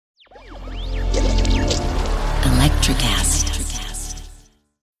NutraCast.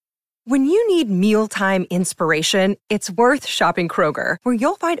 When you need mealtime inspiration, it's worth shopping Kroger, where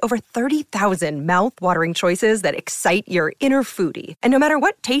you'll find over 30,000 mouth-watering choices that excite your inner foodie. And no matter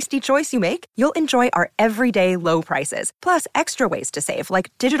what tasty choice you make, you'll enjoy our everyday low prices, plus extra ways to save,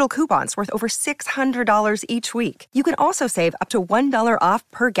 like digital coupons worth over $600 each week. You can also save up to $1 off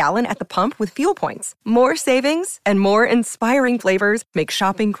per gallon at the pump with fuel points. More savings and more inspiring flavors make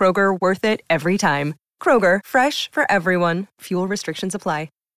shopping Kroger worth it every time. Kroger, fresh for everyone. Fuel restrictions apply.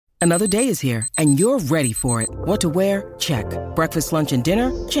 Another day is here, and you're ready for it. What to wear? Check. Breakfast, lunch, and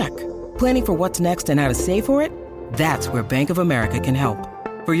dinner? Check. Planning for what's next and how to save for it? That's where Bank of America can help.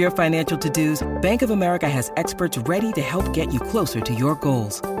 For your financial to-dos, Bank of America has experts ready to help get you closer to your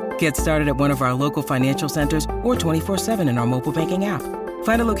goals. Get started at one of our local financial centers or 24/7 in our mobile banking app.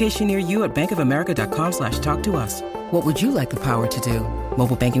 Find a location near you at bankofamerica.com/talktous. What would you like the power to do?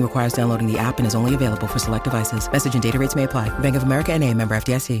 Mobile banking requires downloading the app and is only available for select devices. Message and data rates may apply. Bank of America N.A., member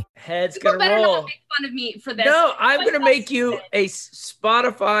FDIC. Heads People gonna better roll. not make fun of me for this. No, I'm gonna make you a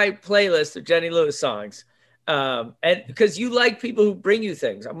Spotify playlist of Jenny Lewis songs, and because you like people who bring you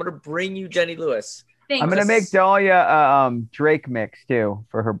things, I'm gonna bring you Jenny Lewis. Thanks. I'm gonna make Dahlia Drake mix too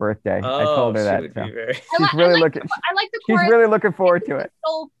for her birthday. I told her she that. would So. be very- She's really looking. I like the She's chorus. really looking forward to it.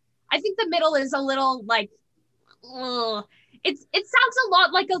 I think the middle is a little like, ugh. It sounds a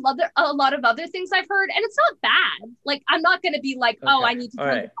lot like a lot of other things I've heard, and it's not bad. Like, I'm not gonna be like, oh, I need to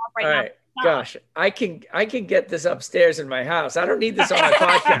turn this off right now. No. Gosh, I can get this upstairs in my house. I don't need this on my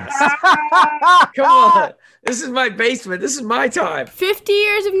podcast. Come on. This is my basement. This is my time. 50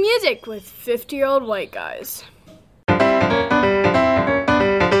 years of music with 50-year-old white guys.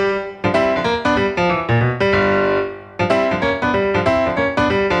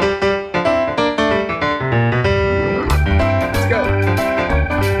 Let's go.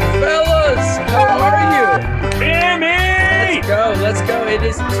 Fellas, how are you? Timmy! Let's go. It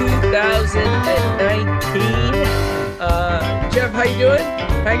is 2019. Jeff, how you doing?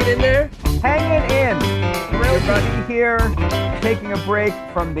 Hanging in there? Hanging in. Thrilled to be here, taking a break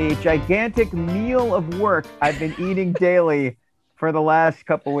from the gigantic meal of work I've been eating daily for the last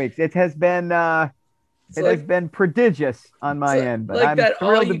couple weeks. It has been has been prodigious on my end, but like I'm that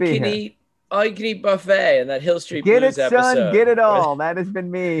thrilled to be here. All you can eat buffet and that Hill Street Get Blues it, episode. son. Get it all. That has been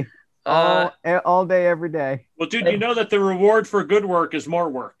me all day, every day. Well, dude, you know that the reward for good work is more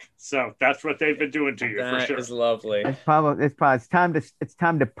work. So that's what they've been doing to you for sure. That is lovely. It's time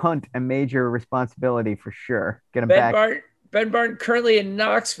to punt a major responsibility for sure. Get him back. Ben Barton currently in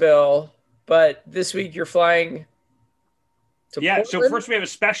Knoxville, but this week you're flying to Portland? So first we have a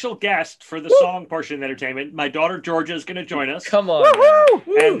special guest for the song portion of the entertainment. My daughter Georgia is going to join us. Come on.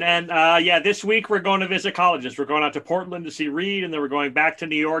 And then, this week we're going to visit colleges. We're going out to Portland to see Reed, and then we're going back to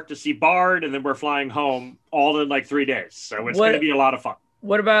New York to see Bard, and then we're flying home all in like 3 days. So it's going to be a lot of fun.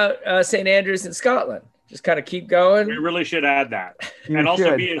 What about St. Andrews in Scotland? Just kind of keep going? We really should add that. You and also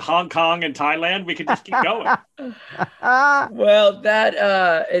should. be in Hong Kong and Thailand. We could just keep going. Well, that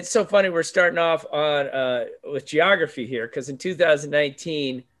it's so funny. We're starting off on with geography here because in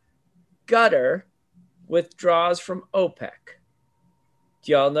 2019, Qatar withdraws from OPEC.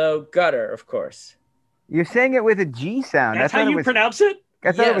 Do y'all know Qatar, of course? You're saying it with a G sound. That's how you pronounce it?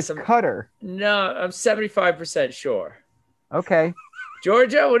 I thought it was Yes, Cutter. No, I'm 75% sure. Okay.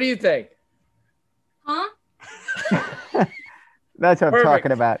 Georgia, what do you think? Huh? That's what I'm Perfect.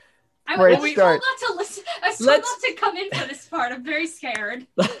 talking about. I Great was told start. not to listen. I was told Let's- not to come in for this part. I'm very scared.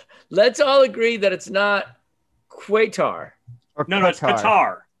 Let's all agree that it's not Qatar. Or No, it's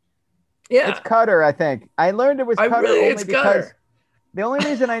Qatar. Yeah. It's Cutter, I think. I learned it was Cutter only it's because Qatar. the only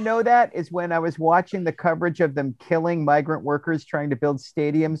reason I know that is when I was watching the coverage of them killing migrant workers trying to build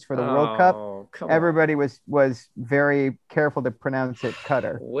stadiums for the World Cup. Come on. Everybody was very careful to pronounce it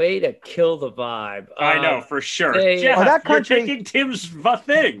Cutter. Way to kill the vibe. I know, for sure. they- Jeff, Oh, that you're country- taking Tim's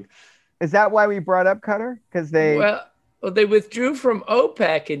thing. Is that why we brought up Cutter? Because they Well, they withdrew from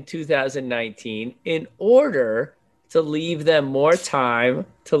OPEC in 2019 in order to leave them more time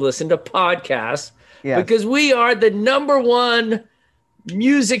to listen to podcasts Yes. because we are the #1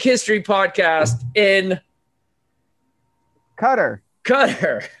 music history podcast in Cutter.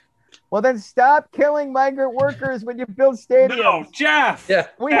 Qatar. Well, then stop killing migrant workers when you build stadiums. No, Jeff. Yeah.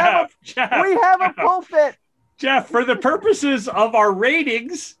 We have Jeff, we have a pulpit. Jeff, for the purposes of our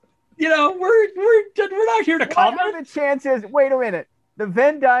ratings, we're not here to What comment. are the chances? Wait a minute. The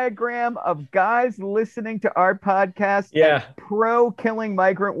Venn diagram of guys listening to our podcast Yeah. and pro killing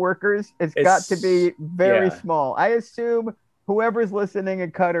migrant workers has It's- got to be very yeah. small. I assume whoever's listening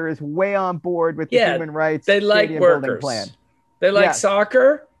in Qatar is way on board with the Yeah, human rights They like stadium building workers. plan. They like Yes.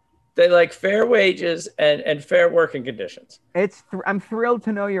 soccer They like fair wages and fair working conditions. I'm thrilled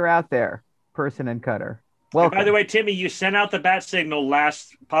to know you're out there, Person and Cutter. Well, by the way, Timmy, you sent out the bat signal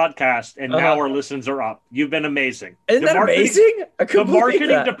last podcast, and now our listens are up. You've been amazing. Isn't that amazing? The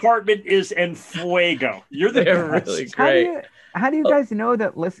marketing department is en fuego. They're really great. How do you guys know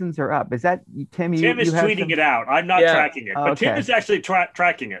that listens are up? Is that Tim? Tim is tweeting it out. I'm not tracking it, but Tim is actually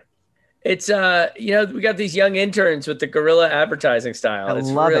tracking it. It's we got these young interns with the guerrilla advertising style. It's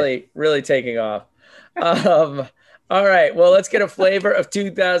really taking off. All right, well, let's get a flavor of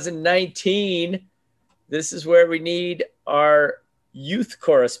 2019. This is where we need our youth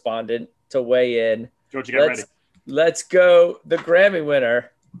correspondent to weigh in. George, you get ready. Let's go. The Grammy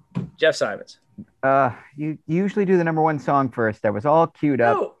winner, Jeff Simons. You usually do the number one song first. That was all queued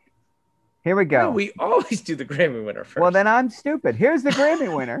up. No. Here we go. No, we always do the Grammy winner first. Well, then I'm stupid. Here's the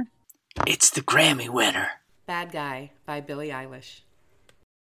Grammy winner. It's the Grammy winner. Bad Guy by Billie Eilish.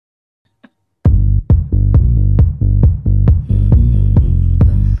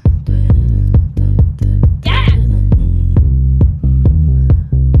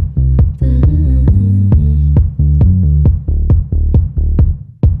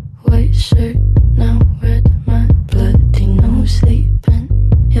 White shirt, now red, my bloody nose sleeping.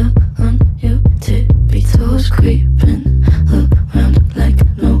 You're on your tippy toes creeping around like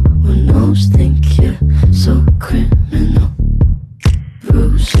no one knows. Think you're so criminal.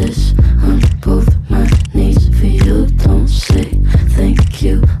 Bruises on both my knees for you. Don't say thank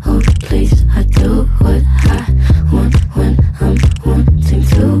you. Oh please, I do what I want when I'm wanting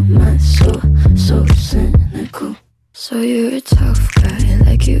to. My soul so cynical. So you're a tough guy,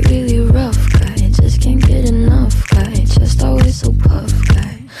 like you really rough guy. Just can't get enough guy, just always so puff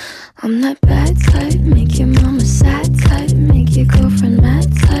guy. I'm that bad type, make your mama sad type, make your girlfriend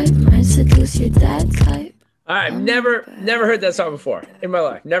mad type, might seduce your dad type. All right, never heard that song before in my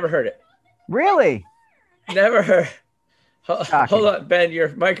life. Never heard it. Really? Never heard. Hold on, Ben,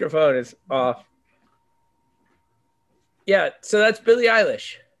 your microphone is off. Yeah, so that's Billie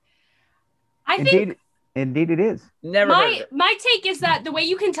Eilish. I think Indeed it is. Never heard it. My take is that the way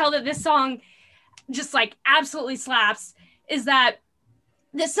you can tell that this song just like absolutely slaps is that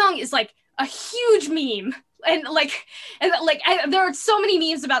this song is like a huge meme. And there are so many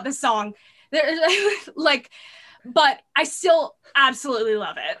memes about this song. But I still absolutely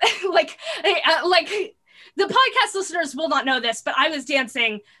love it. like the podcast listeners will not know this, but I was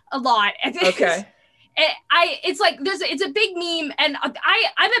dancing a lot. Okay. It's a big meme, and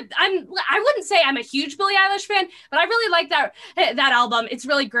I wouldn't say I'm a huge Billie Eilish fan, but I really like that album. It's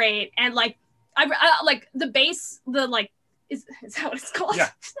really great, and like I like the bass. Is that what it's called?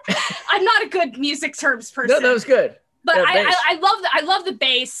 Yeah. I'm not a good music terms person. No, that was good. But yeah, I love the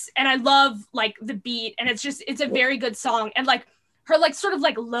bass, and I love like the beat, and it's a very good song, and like her like sort of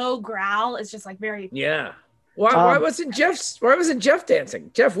like low growl is just like very Why wasn't Jeff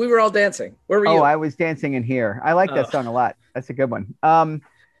dancing? Jeff, we were all dancing. Where were you? Oh, I was dancing in here. I like that song a lot. That's a good one.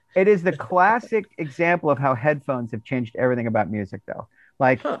 It is the classic example of how headphones have changed everything about music, though.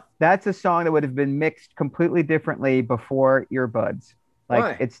 That's a song that would have been mixed completely differently before earbuds.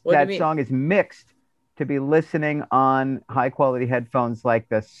 Why? That song is mixed to be listening on high quality headphones, like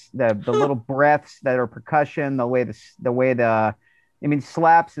the little breaths that are percussion, the way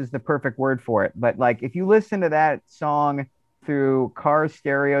slaps is the perfect word for it. But like, if you listen to that song through car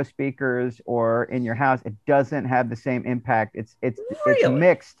stereo speakers or in your house, it doesn't have the same impact. It's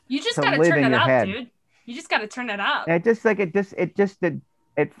mixed. You just gotta turn it up, dude. You just gotta turn it up.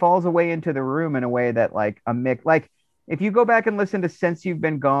 It falls away into the room in a way that like a mix. Like if you go back and listen to "Since You've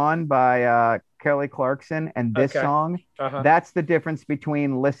Been Gone" by Kelly Clarkson and this song, that's the difference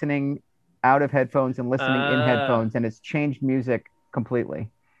between listening out of headphones and listening in headphones, and it's changed music completely.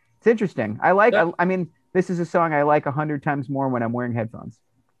 It's interesting. I mean, this is a song I like 100 times more when I'm wearing headphones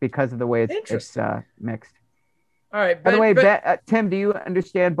because of the way it's mixed. All right. By the way, Tim, do you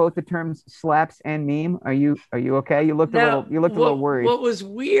understand both the terms slaps and meme? Are you okay? You looked a little worried. What was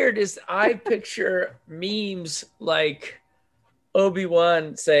weird is I picture memes like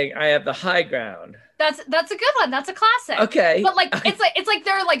Obi-Wan saying, "I have the high ground." That's a good one. That's a classic. Okay. But it's like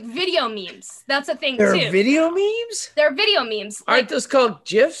they're like video memes. That's a thing too. They're video memes? They're video memes. Aren't those called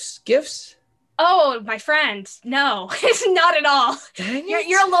GIFs? Oh, my friend. No, it's not at all. Dang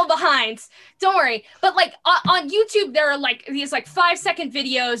you're a little behind. Don't worry. But like on YouTube, there are like these like 5-second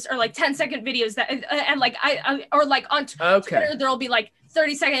videos or like 10-second videos that and like or like on Twitter, there'll be like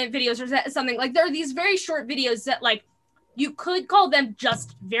 30-second videos or something. Like there are these very short videos that like you could call them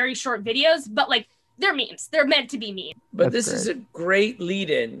just very short videos, but like they're memes. They're meant to be memes. But this is a great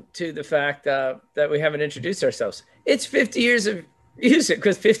lead-in to the fact that we haven't introduced ourselves. It's 50 years of Music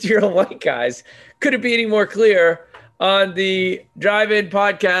with 50-year-old white guys. Couldn't be any more clear on the Drive-In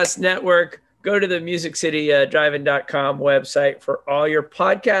Podcast Network. Go to the Music City drive-in.com website for all your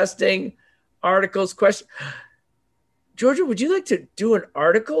podcasting articles, questions. Georgia, would you like to do an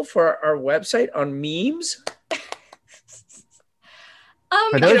article for our website on memes? I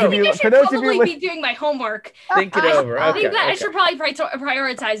think I should probably be doing my homework. Think it over. I think that I should probably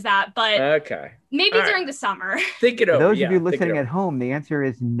prioritize that, but maybe during the summer. Think it over. For those of you listening at home, the answer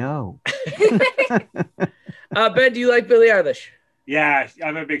is no. Ben, do you like Billie Eilish? Yeah,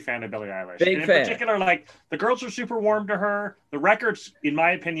 I'm a big fan of Billie Eilish. In particular, like, the girls are super warm to her. The record's, in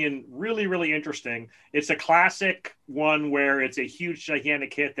my opinion, really, really interesting. It's a classic one where it's a huge,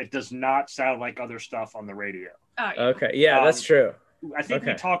 gigantic hit that does not sound like other stuff on the radio. Oh, yeah. Okay, yeah, that's true. I think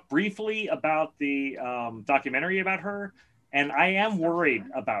we talked briefly about the documentary about her, and I am worried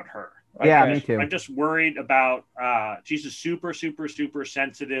about her. Yeah, me too. I'm just worried about she's a super, super, super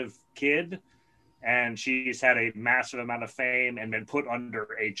sensitive kid, and she's had a massive amount of fame and been put under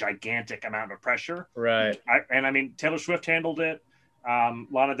a gigantic amount of pressure. Right. I mean, Taylor Swift handled it.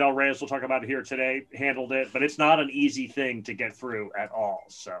 Lana Del Rey, we'll talk about it here today, handled it, but it's not an easy thing to get through at all.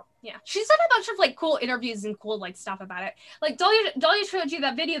 So yeah, she's done a bunch of like cool interviews and cool like stuff about it. Like Dahlia showed you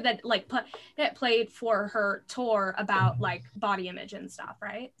that video that like that played for her tour about like body image and stuff,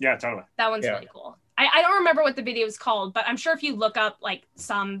 right? Yeah, totally. That one's really cool. I don't remember what the video is called, but I'm sure if you look up like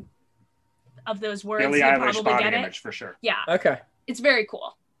some of those words, Billie you'll Eilish probably body get image it for sure. Yeah. Okay. It's very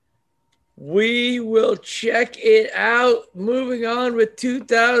cool. We will check it out. Moving on with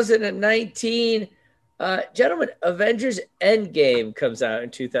 2019. Gentlemen, Avengers Endgame comes out in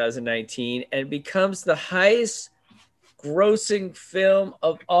 2019 and becomes the highest grossing film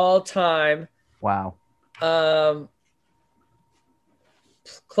of all time. Wow.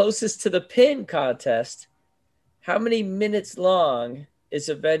 Closest to the pin contest. How many minutes long is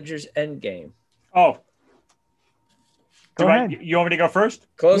Avengers Endgame? Oh. Go ahead. You want me to go first?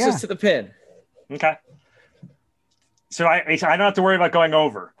 Closest to the pin. Okay. So I don't have to worry about going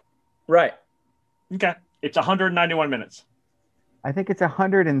over. Right. Okay. It's 191 minutes. I think it's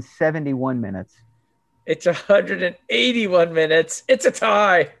 171 minutes. It's 181 minutes. It's a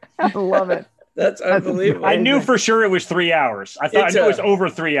tie. I love it. That's unbelievable. I knew for sure it was 3 hours. I knew it was over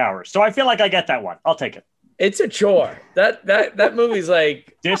 3 hours. So I feel like I get that one. I'll take it. It's a chore. That movie's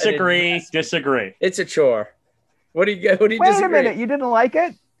like disagree. It's a chore. What do you get? Wait a minute, you didn't like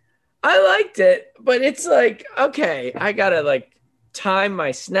it? I liked it, but it's like, okay, I gotta like time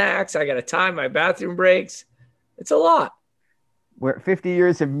my snacks. I gotta time my bathroom breaks. It's a lot. We're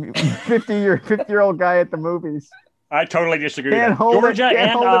 50-year-old guy at the movies. I totally disagree. Georgia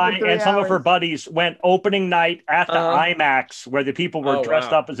and I and some of her buddies went opening night at the IMAX where the people were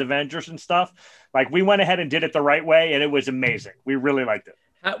dressed up as Avengers and stuff. Like, we went ahead and did it the right way, and it was amazing. We really liked it.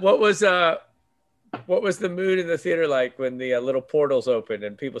 What was the mood in the theater like when the little portals opened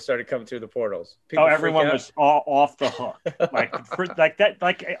and people started coming through the portals? Everyone was all off the hook.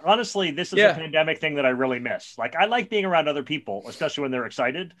 Honestly, this is a pandemic thing that I really miss. Like, I like being around other people, especially when they're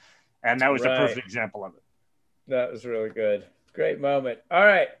excited, and that was a perfect example of it. That was really good. Great moment. All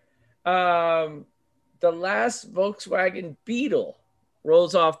right. The last Volkswagen Beetle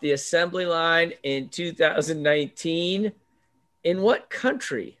rolls off the assembly line in 2019. In what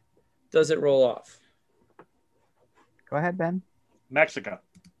country does it roll off? Go ahead, Ben. Mexico.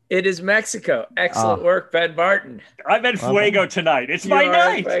 It is Mexico. Excellent work, Ben Barton. I'm at Fuego tonight. It's my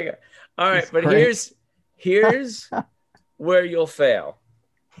night. All right, but here's where you'll fail.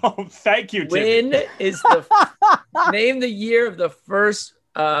 Oh, thank you, Timmy. When is name the year of the first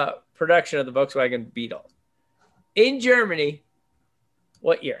production of the Volkswagen Beetle in Germany?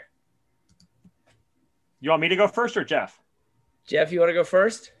 What year? You want me to go first or Jeff? Jeff, you want to go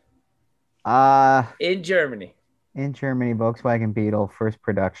first? In Germany. In Germany, Volkswagen Beetle, first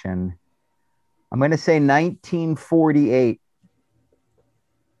production. I'm going to say 1948.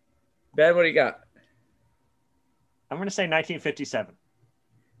 Ben, what do you got? I'm going to say 1957.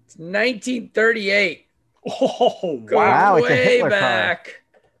 It's 1938. Oh, wow. Way it's a Hitler back. car.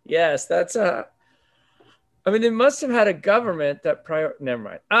 Yes, that's I mean, they must have had a government that never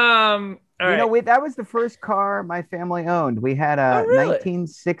mind. All right. That was the first car my family owned. We had a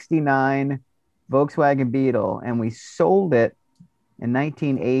 1969 Volkswagen Beetle, and we sold it in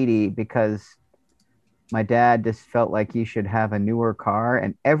 1980 because my dad just felt like he should have a newer car,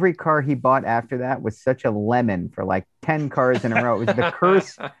 and every car he bought after that was such a lemon for like 10 cars in a row. It was the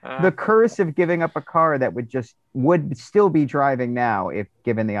curse of giving up a car that would still be driving now if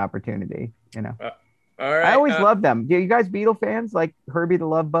given the opportunity, all right. I always loved them. Do you guys Beetle fans? Like Herbie the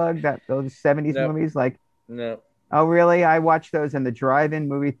Love Bug, those 70s movies? Like, no. Oh, really? I watched those in the drive-in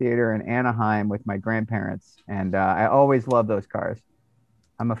movie theater in Anaheim with my grandparents, and I always love those cars.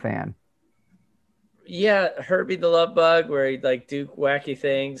 I'm a fan. Yeah, Herbie the Love Bug, where he'd like do wacky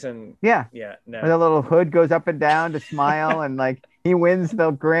things, and yeah, no. Where the little hood goes up and down to smile, and like he wins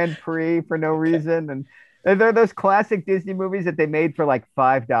the Grand Prix for no reason, and they're those classic Disney movies that they made for like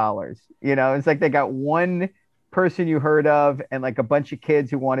 $5. You know, it's like they got one person you heard of and like a bunch of kids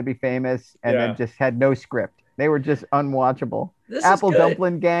who want to be famous, and then just had no script. They were just unwatchable. Apple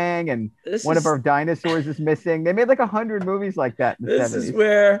Dumpling Gang, and one of our dinosaurs is missing. They made like 100 movies like that in the 70s. This is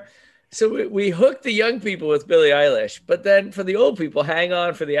where, so we hooked the young people with Billie Eilish, but then for the old people, hang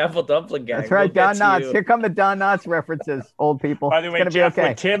on for the Apple Dumpling Gang. That's right, Don Knotts. Here come the Don Knotts references, old people. By the way, Jeff,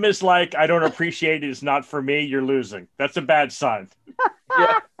 when Tim is like, I don't appreciate it, it's not for me, you're losing. That's a bad sign.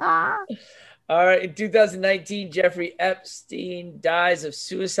 All right, in 2019, Jeffrey Epstein dies of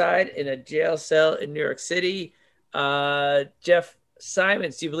suicide in a jail cell in New York City. Jeff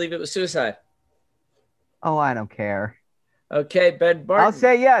Simons, do you believe it was suicide? Oh, I don't care. Okay, Ben Barton. I'll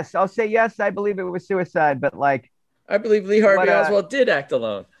say yes. I believe it was suicide, but like, I believe Lee Harvey Oswald did act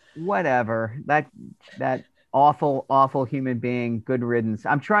alone. Whatever. That awful human being. Good riddance.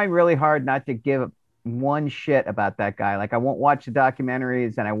 I'm trying really hard not to give one shit about that guy. Like, I won't watch the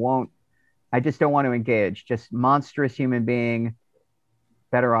documentaries, and I just don't want to engage. Just monstrous human being.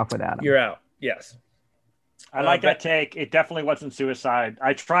 Better off without him. You're out. Yes. I like that take. It definitely wasn't suicide.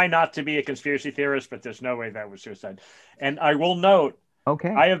 I try not to be a conspiracy theorist, but there's no way that was suicide. And I will note,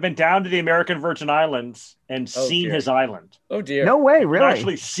 I have been down to the American Virgin Islands and seen his island. Oh, dear. No way, really? You can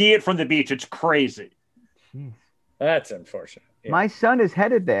actually see it from the beach. It's crazy. Jeez. That's unfortunate. Yeah. My son is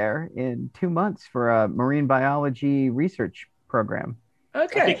headed there in 2 months for a marine biology research program.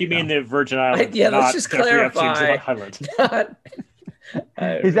 Okay. I think you mean the Virgin Islands. Let's just clarify.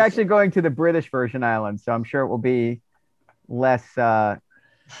 He's actually going to the British Virgin Islands, so I'm sure it will be less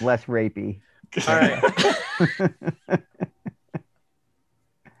rapey. All right.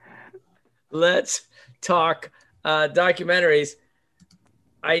 Let's talk documentaries.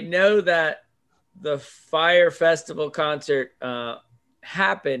 I know that the Fire Festival concert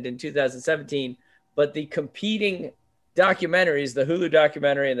happened in 2017, but the competing documentaries, the Hulu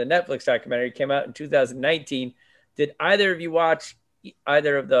documentary and the Netflix documentary, came out in 2019. Did either of you watch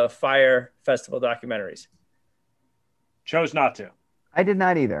either of the Fire Festival documentaries? Chose not to. I did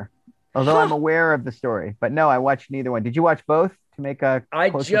not either, although I'm aware of the story. But no, I watched neither one. Did you watch both to make a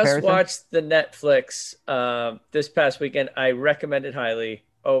close comparison? Watched the Netflix this past weekend. I recommend it highly.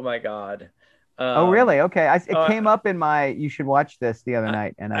 Oh, my God. Oh, really? Okay. It came up in my you should watch this the other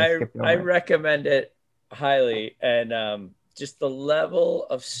night, and I skipped over I recommend it highly, and just the level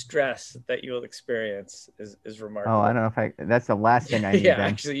of stress that you will experience is remarkable. Oh, I don't know if that's the last thing I need. Yeah,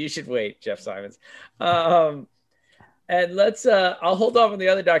 actually, you should wait, Jeff Simons. And let's, I'll hold off on the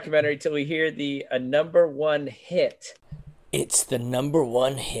other documentary till we hear the number one hit. It's the number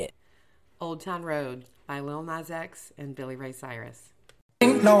one hit. Old Town Road by Lil Nas X and Billy Ray Cyrus.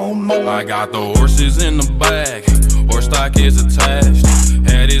 No more. I got the horses in the back, horse stock is attached.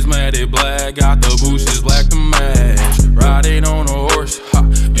 Head is matted black, got the bushes black to match. Riding on a horse, ha,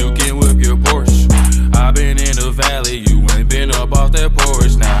 you can whip your Porsche. I been in the valley, you ain't been up off that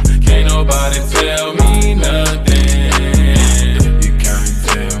porch. Now, can't nobody tell me nothing. You can't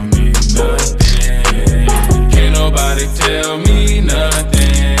tell me nothing. Can't nobody tell me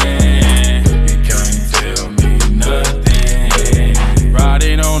nothing. You can't tell me nothing.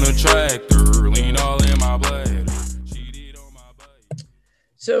 Riding on a tractor, lean all in my blood.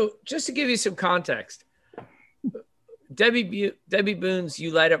 So just to give you some context, Debbie Boone's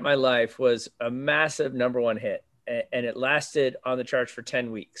 "You Light Up My Life" was a massive number one hit, and it lasted on the charts for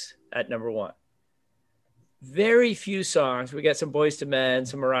 10 weeks at number one. Very few songs, we got some Boyz II Men,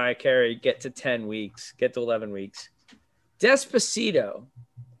 some Mariah Carey, get to 10 weeks, get to 11 weeks. Despacito,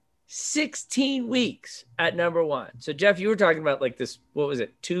 16 weeks at number one. So Jeff, you were talking about like this, what was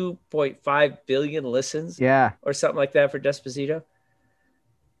it, 2.5 billion listens? Yeah. Or something like that for Despacito.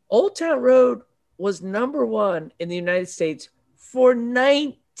 Old Town Road was number one in the United States for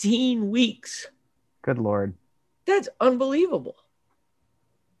 19 weeks. Good Lord. That's unbelievable.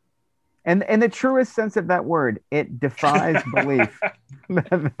 And in the truest sense of that word, it defies belief.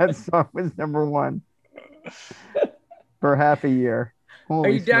 That song was number one for half a year. Holy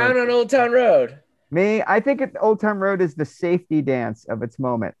Are you smokes. Down on Old Town Road? Me, I think Old Town Road is the safety dance of its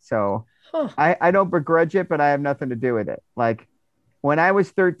moment. So I don't begrudge it, but I have nothing to do with it. Like, when I was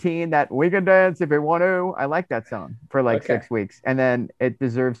 13, that "We Can Dance If You Want To," I liked that song for like 6 weeks, and then it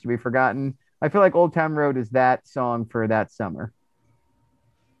deserves to be forgotten. I feel like Old Town Road is that song for that summer.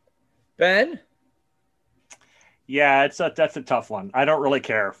 Ben? Yeah, that's a tough one. I don't really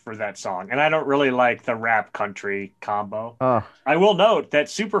care for that song, and I don't really like the rap country combo. I will note that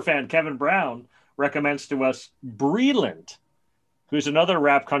superfan Kevin Brown recommends to us Breland, who's another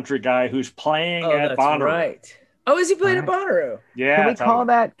rap country guy who's playing at Bonnaroo. Right. Oh, is he playing at Bonnaroo? Yeah.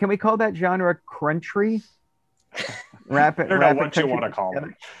 Can we call that genre country? I don't know what you want to call it.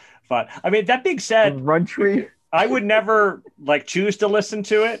 But I mean, that being said, country. I would never choose to listen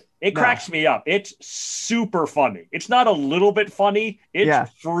to it. It cracks me up. It's super funny. It's not a little bit funny.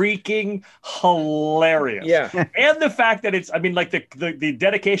 It's freaking hilarious. Yeah. And the fact that it's, the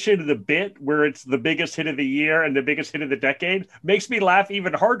dedication to the bit where it's the biggest hit of the year and the biggest hit of the decade makes me laugh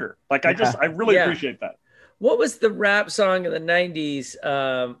even harder. I really appreciate that. What was the rap song in the 90s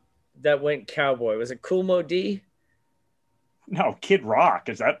that went cowboy? Was it Kool Moe Dee? No, Kid Rock.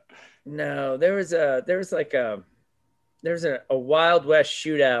 Is that? No, there was a Wild West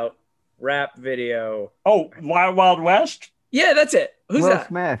shootout rap video. Oh, Wild West? Yeah, that's it. Who's that? Will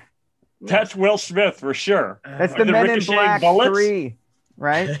Smith. That's Will Smith for sure. That's the Men in Black bullets? 3,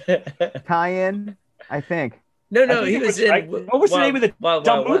 right? Tie-in, I think. No, he was in. What was the name of the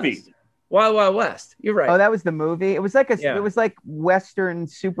dumb movie? Wild Wild West. You're right. Oh, that was the movie. It was like it was like Western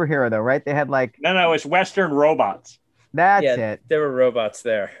superhero though, right? They had No, it's Western robots. That's it. There were robots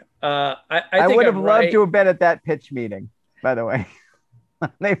there. I would have loved to have been at that pitch meeting, by the way.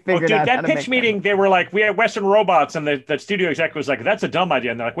 They figured out that pitch meeting. They were like, "We have Western robots," and the studio exec was like, "That's a dumb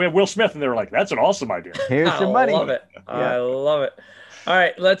idea." And they're like, "We have Will Smith," and they were like, "That's an awesome idea." Here's some money. I love it. Yeah. I love it. All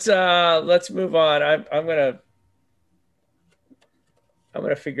right, let's move on. I'm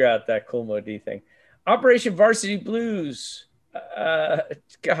gonna figure out that Kool Moe Dee thing. Operation Varsity Blues.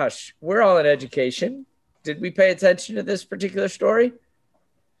 Gosh, we're all in education. Did we pay attention to this particular story?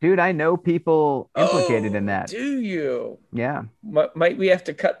 Dude, I know people implicated in that. Do you? Yeah. Might we have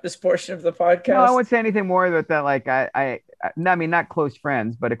to cut this portion of the podcast? No, I won't say anything more about that. I mean, not close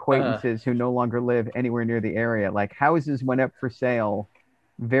friends, but acquaintances who no longer live anywhere near the area. Houses went up for sale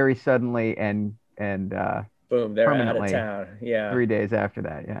very suddenly and boom, they're out of town. Yeah. 3 days after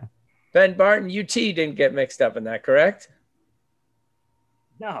that. Yeah. Ben Barton, UT didn't get mixed up in that, correct?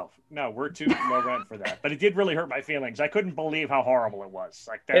 No, we're too low rent for that. But it did really hurt my feelings. I couldn't believe how horrible it was.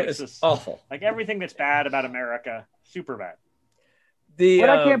 It was just awful. Everything that's bad about America, super bad. What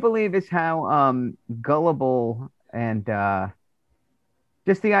I can't believe is how gullible and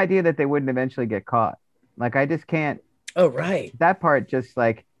just the idea that they wouldn't eventually get caught. I just can't. Oh, right. That part just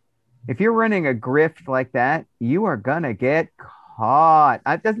if you're running a grift like that, you are gonna get caught.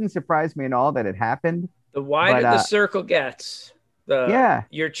 It doesn't surprise me at all that it happened. The wider the circle gets,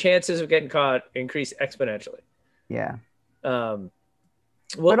 your chances of getting caught increase exponentially. Yeah.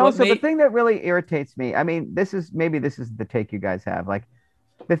 But also the thing that really irritates me, I mean, this is the take you guys have.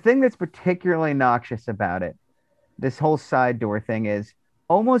 The thing that's particularly noxious about it, this whole side door thing, is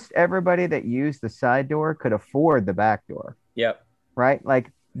almost everybody that used the side door could afford the back door. Yep. Right?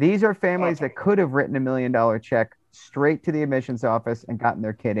 These are families that could have written $1 million check straight to the admissions office and gotten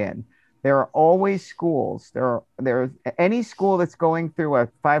their kid in. There are always schools. There's any school that's going through a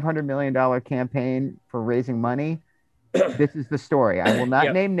 $500 million campaign for raising money. This is the story. I will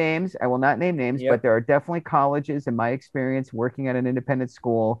not name names. But there are definitely colleges, in my experience, working at an independent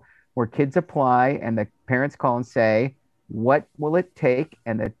school where kids apply and the parents call and say, "What will it take?"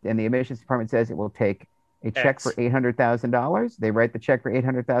 And the admissions department says it will take a check for $800,000. They write the check for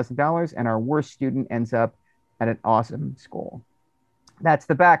 $800,000, and our worst student ends up at an awesome school. That's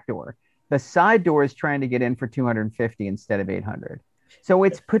the back door. The side door is trying to get in for $250 instead of $800. So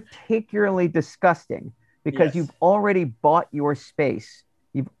it's particularly disgusting because you've already bought your space.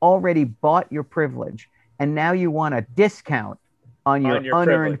 You've already bought your privilege. And now you want a discount on your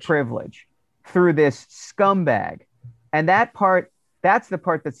unearned privilege through this scumbag. And that's the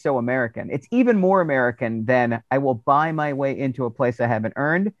part that's so American. It's even more American than I will buy my way into a place I haven't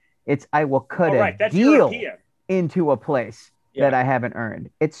earned. It's I will cut a deal into a place that I haven't earned.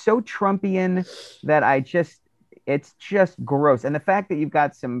 It's so Trumpian that it's just gross. And the fact that you've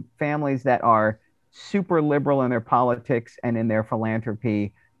got some families that are super liberal in their politics and in their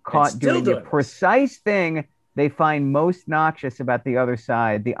philanthropy caught doing the precise thing they find most noxious about the other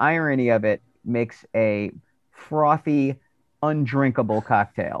side, the irony of it makes a frothy, undrinkable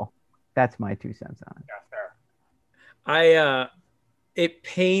cocktail. That's my 2 cents on it. Yeah, fair. It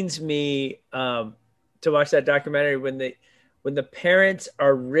pains me to watch that documentary when the parents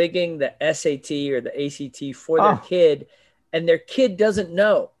are rigging the SAT or the ACT for their kid, and their kid doesn't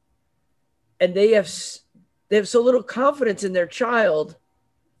know, and they have so little confidence in their child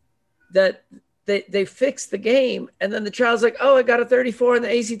that they fix the game, and then the child's like, "Oh, I got a 34 in the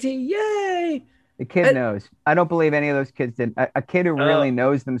ACT, yay!" The kid knows. I don't believe any of those kids did. A kid who really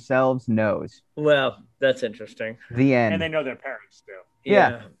knows themselves knows. Well, that's interesting. The end. And they know their parents do.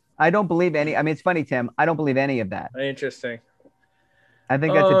 Yeah. I don't believe any. I mean, it's funny, Tim. I don't believe any of that. Interesting. I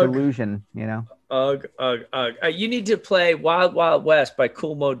think that's a delusion, you know? You need to play Wild Wild West by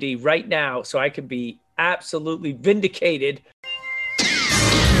Kool Moe Dee right now so I can be absolutely vindicated.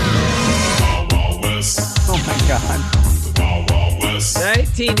 Oh, my God.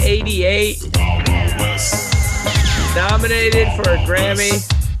 1988. Nominated for a Grammy.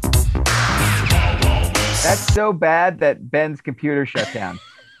 That's so bad that Ben's computer shut down.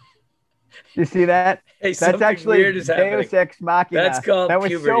 You see that? Hey, that's actually Deus Ex Machina. That's called that was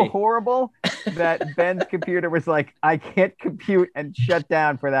puberty. So horrible that Ben's computer was like, I can't compute, and shut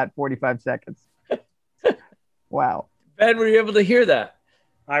down for that 45 seconds. Wow. Ben, were you able to hear that?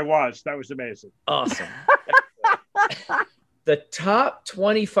 I was. That was amazing. Awesome. The top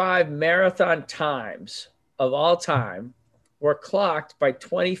 25 marathon times of all time were clocked by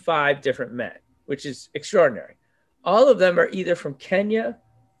 25 different men, which is extraordinary. All of them are either from Kenya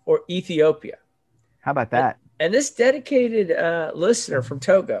or Ethiopia. How about that? And this dedicated listener from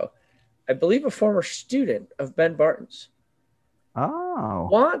Togo, I believe a former student of Ben Barton's,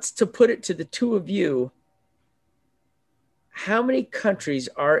 wants to put it to the two of you. How many countries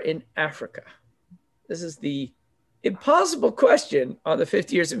are in Africa? This is the impossible question on the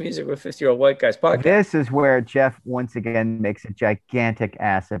 50 Years of Music with 50-Year-Old White Guys podcast. This is where Jeff once again makes a gigantic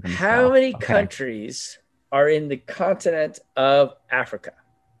ass of himself. How many countries are in the continent of Africa?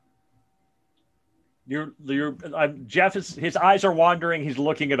 Jeff his eyes are wandering. He's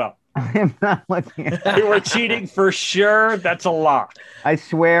looking it up. I'm not looking at it. You were cheating for sure. That's a lock. I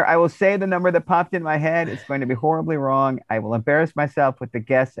swear I will say the number that popped in my head. It's going to be horribly wrong. I will embarrass myself with the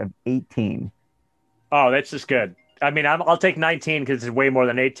guess of 18. Oh, that's just good. I mean, I'll take 19 because it's way more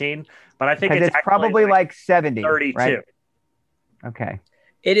than 18, but I think it's probably like 70. 32. Right? Okay.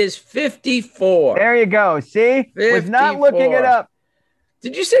 It is 54. There you go. See? 54. Was not looking it up.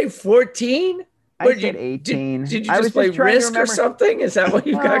 Did you say 14? I said 18. Did you just play Risk or something? Is that what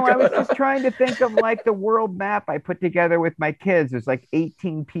you got going on? I was just trying to think of like the world map I put together with my kids. There's like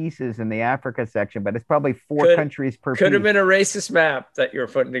 18 pieces in the Africa section, but it's probably four countries per piece. Could have been a racist map that you were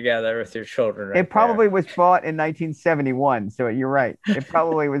putting together with your children. Right, it probably was bought in 1971. So you're right. It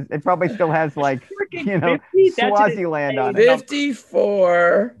probably was. It probably still has like, Swaziland on it.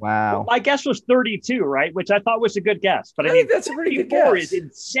 54. Wow. Well, my guess was 32, right? Which I thought was a good guess. But I think that's a pretty good guess. 54 is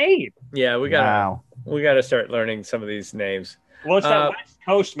insane. Yeah, we got to start learning some of these names. Well, it's that West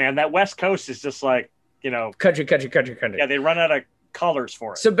Coast, man. That West Coast is just like, country. Yeah, they run out of colors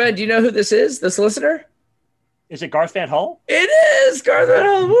for it. So, Ben, do you know who this is, this listener? Is it Garth Van Hull? It is Garth Van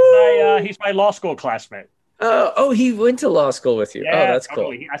Hull. He's my law school classmate. He went to law school with you. Yeah, that's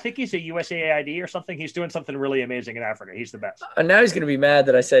cool. I think he's a USAID or something. He's doing something really amazing in Africa. He's the best. And now he's going to be mad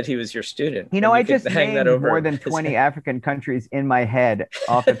that I said he was your student. I just named more than 20 African countries in my head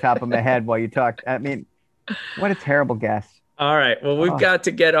off the top of my head while you talked. I mean, what a terrible guess. All right. Well, we've got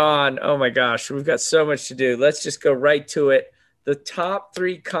to get on. Oh, my gosh. We've got so much to do. Let's just go right to it. The top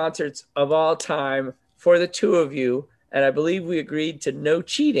 3 concerts of all time for the two of you. And I believe we agreed to no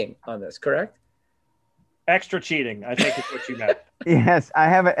cheating on this, correct? Extra cheating, I think is what you meant. Yes, I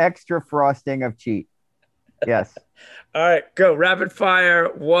have an extra frosting of cheat. Yes. All right, go. Rapid fire,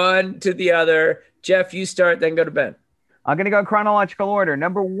 one to the other. Jeff, you start, then go to Ben. I'm going to go in chronological order.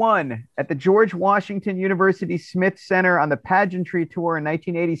 Number 1, at the George Washington University Smith Center on the Pageantry Tour in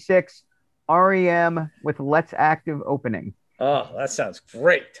 1986, REM with Let's Active opening. Oh, that sounds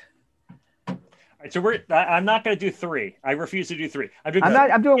great. All right, so I'm not going to do 3. I refuse to do 3.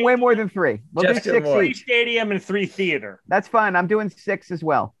 I'm doing way more than 3. We'll do 6 each. 3 stadium and 3 theater. That's fine. I'm doing 6 as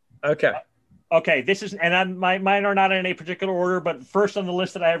well. Okay. Okay. This is, and mine are not in any particular order, but first on the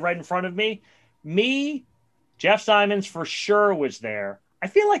list that I have right in front of me, Jeff Simons for sure was there. I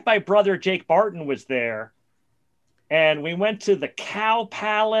feel like my brother Jake Barton was there, and we went to the Cow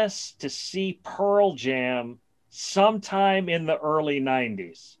Palace to see Pearl Jam sometime in the early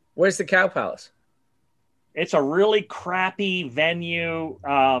 90s. Where's the Cow Palace? It's a really crappy venue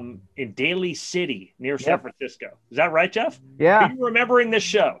in Daly City near San Francisco. Is that right, Jeff? Yeah. Are you remembering this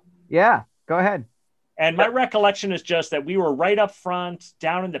show? Yeah. Go ahead. And my recollection is just that we were right up front,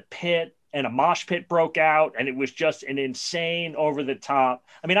 down in the pit, and a mosh pit broke out, and it was just an insane, over the top.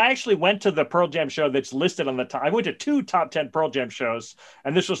 I mean, I actually went to the Pearl Jam show that's listed on the top. I went to 2 top 10 Pearl Jam shows,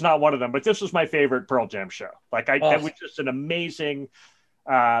 and this was not one of them, but this was my favorite Pearl Jam show. That was just an amazing,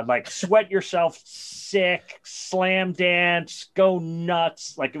 sweat yourself sick, slam dance, go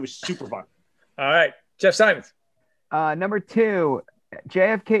nuts. It was super fun. All right. Jeff Simons. Number 2,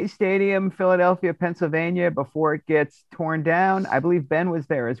 JFK Stadium, Philadelphia, Pennsylvania, before it gets torn down. I believe Ben was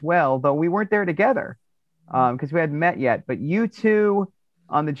there as well, though we weren't there together because we hadn't met yet. But U2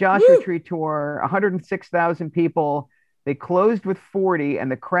 on the Joshua Tree tour, 106,000 people. They closed with 40,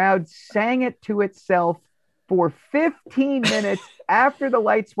 and the crowd sang it to itself for 15 minutes after the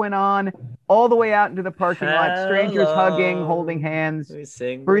lights went on, all the way out into the parking lot. Strangers hugging, holding hands.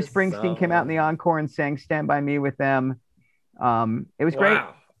 Bruce Springsteen came out in the encore and sang "Stand By Me" with them. It was great.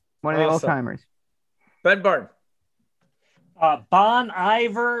 One of the old timers. Ben Barton. Bon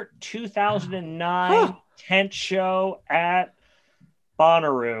Iver, 2009 tent show at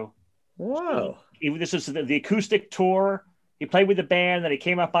Bonnaroo. Whoa. This is the acoustic tour. He played with the band, then he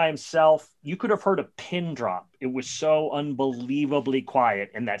came up by himself. You could have heard a pin drop. It was so unbelievably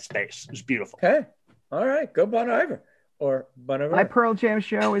quiet in that space. It was beautiful. Okay. All right. Go Bon Iver. Or Bon Iver. My Pearl Jam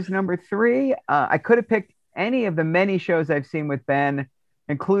show is number 3. I could have picked any of the many shows I've seen with Ben,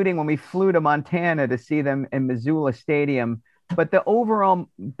 including when we flew to Montana to see them in Missoula Stadium. But the overall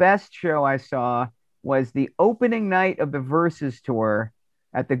best show I saw was the opening night of the Versus tour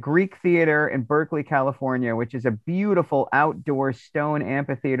at the Greek Theater in Berkeley, California, which is a beautiful outdoor stone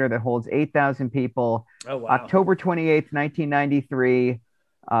amphitheater that holds 8,000 people. Oh, wow. October 28th, 1993.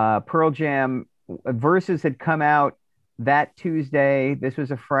 Pearl Jam Versus had come out that Tuesday. This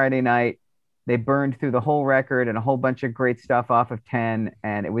was a Friday night. They burned through the whole record and a whole bunch of great stuff off of 10.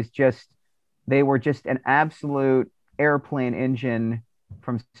 And it was they were just an absolute airplane engine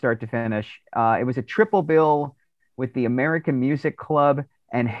from start to finish. It was a triple bill with the American Music Club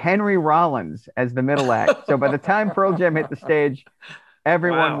and Henry Rollins as the middle act. So by the time Pearl Jam hit the stage,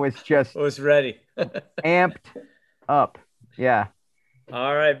 everyone was ready. Amped up. Yeah.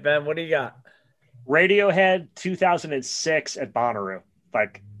 All right, Ben, what do you got? Radiohead 2006 at Bonnaroo.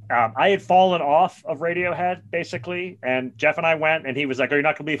 I had fallen off of Radiohead basically, and Jeff and I went, and he was like, "Are you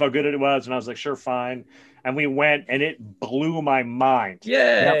not gonna believe how good it was?" And I was like, "Sure, fine." And we went, and it blew my mind.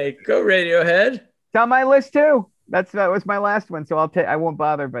 Yay! Yep. Go Radiohead. It's on my list too. That was my last one, so I won't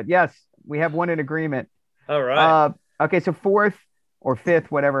bother. But yes, we have one in agreement. All right. Okay, so 4th or 5th,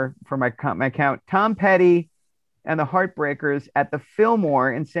 whatever for my count. Tom Petty and the Heartbreakers at the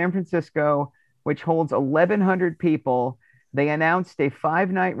Fillmore in San Francisco, which holds 1,100 people. They announced a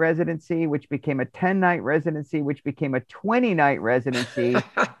 5-night residency, which became a 10-night residency, which became a 20-night residency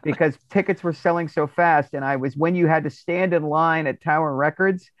because tickets were selling so fast. And I was when you had to stand in line at Tower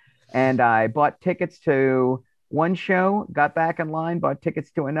Records, and I bought tickets to one show, got back in line, bought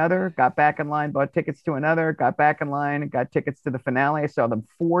tickets to another, got back in line, bought tickets to another, got back in line, and got tickets to the finale. I saw them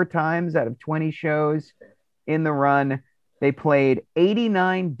 4 times out of 20 shows in the run. They played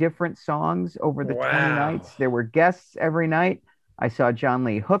 89 different songs over the 20 nights. There were guests every night. I saw John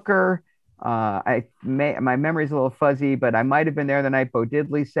Lee Hooker. My memory's a little fuzzy, but I might have been there the night Bo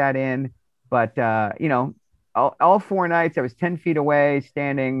Diddley sat in. But, all 4 nights, I was 10 feet away,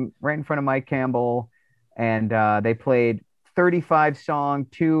 standing right in front of Mike Campbell. And they played 35 song,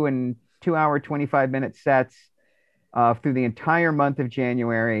 2 hour, 25-minute sets through the entire month of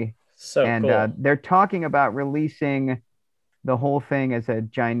January. So cool. They're talking about releasing the whole thing as a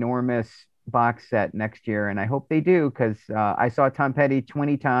ginormous box set next year. And I hope they do, because I saw Tom Petty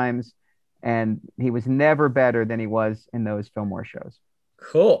 20 times and he was never better than he was in those Fillmore shows.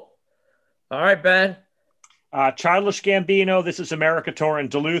 Cool. All right, Ben. Childish Gambino, This Is America tour in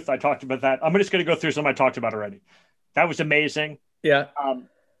Duluth. I talked about that. I'm just going to go through some I talked about already. That was amazing. Yeah.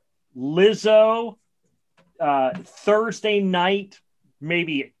 Lizzo, Thursday night,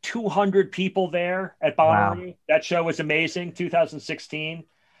 maybe 200 people there at Bonnaroo. Wow. That show was amazing. 2016.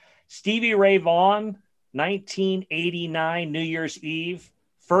 Stevie Ray Vaughan, 1989 New Year's Eve.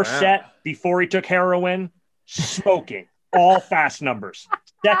 First set before he took heroin, smoking. All fast numbers.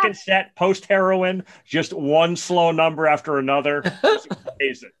 Second set post heroin, just one slow number after another. It's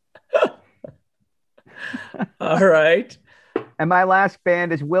amazing. All right. And my last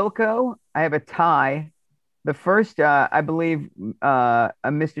band is Wilco. I have a tie. The first, I believe,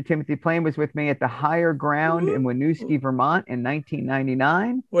 Mr. Timothy Plain was with me at the Higher Ground in Winooski, Vermont in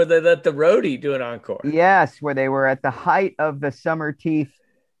 1999. Where they let the roadie do an encore. Yes, where they were at the height of the Summer Teeth.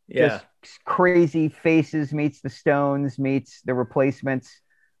 Yeah. Just crazy Faces meets the Stones meets the Replacements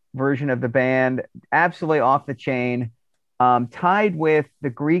version of the band. Absolutely off the chain. Tied with the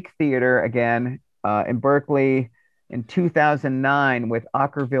Greek Theater again in Berkeley in 2009 with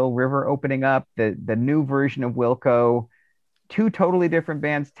Ockerville River opening up, the new version of Wilco. 2 totally different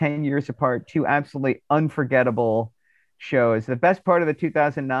bands, 10 years apart, 2 absolutely unforgettable shows. The best part of the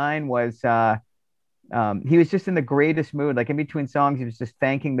 2009 was He was just in the greatest mood. Like in between songs, he was just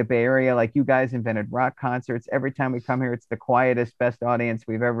thanking the Bay Area. Like, you guys invented rock concerts. Every time we come here, it's the quietest, best audience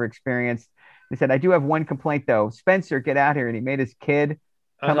we've ever experienced. He said, I do have one complaint though. Spencer, get out here. And he made his kid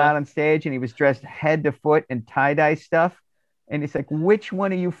come out on stage, and he was dressed head to foot in tie-dye stuff. And he's like, which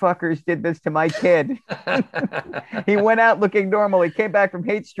one of you fuckers did this to my kid? He went out looking normal. He came back from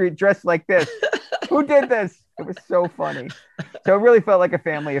Haight Street dressed like this. Who did this? It was so funny. So it really felt like a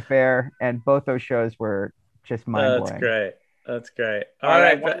family affair. And both those shows were just mind-blowing. That's great. All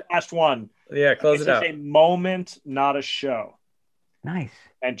right. Last one. Yeah, close it out. It's a moment, not a show. Nice.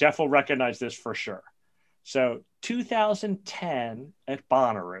 And Jeff will recognize this for sure. So 2010 at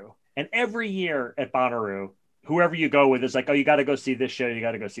Bonnaroo. And every year at Bonnaroo, whoever you go with is like, oh, you got to go see this show. You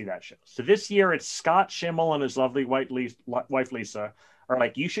got to go see that show. So this year it's Scott Schimmel and his lovely wife, Lisa, are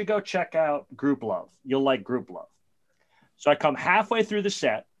like, you should go check out Group Love. You'll like Group Love. So I come halfway through the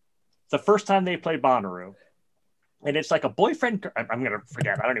set. It's the first time they played Bonnaroo. And it's like a boyfriend. I'm going to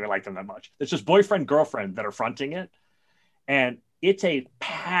forget. I don't even like them that much. It's just boyfriend, girlfriend that are fronting it. And it's a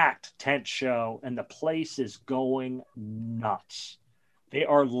packed tent show. And the place is going nuts. They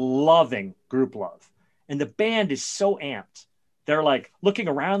are loving Group Love. And the band is so amped. They're like looking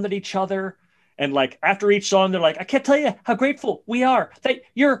around at each other. And like after each song, they're like, I can't tell you how grateful we are that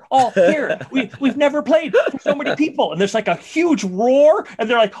you're all here. We've never played for so many people. And there's like a huge roar. And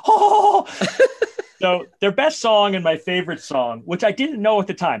they're like, oh. So their best song and my favorite song, which I didn't know at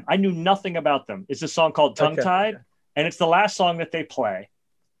the time, I knew nothing about them, is a song called Tongue Tied. Okay. And it's the last song that they play.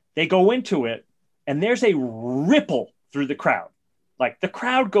 They go into it and there's a ripple through the crowd. Like the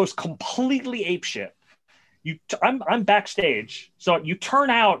crowd goes completely apeshit. I'm backstage, so you turn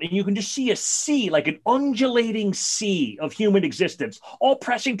out and you can just see a sea, like an undulating sea of human existence, all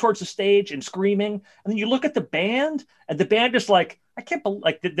pressing towards the stage and screaming. And then you look at the band, and the band is like, I can't believe,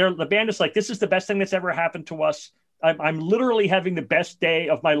 like the band is like, this is the best thing that's ever happened to us. I'm literally having the best day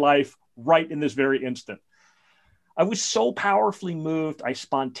of my life right in this very instant. I was so powerfully moved, I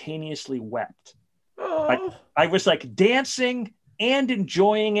spontaneously wept. I was like dancing and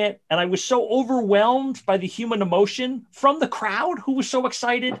enjoying it. And I was so overwhelmed by the human emotion from the crowd who was so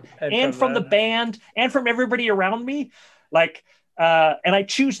excited and from the band and from everybody around me. Like, and I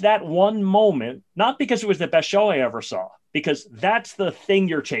choose that one moment, not because it was the best show I ever saw, because that's the thing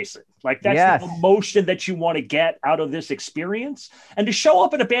you're chasing. Like that's the emotion that you want to get out of this experience. And to show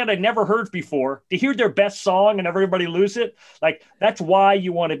up in a band I'd never heard before, to hear their best song and everybody lose it, like that's why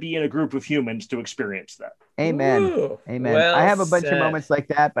you want to be in a group of humans to experience that. Amen. Ooh, amen. Well I have a bunch said. of moments like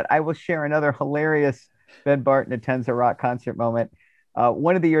that, but I will share another hilarious Ben Barton attends a rock concert moment.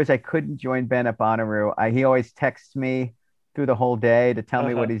 One of the years I couldn't join Ben at Bonnaroo, he always texts me through the whole day to tell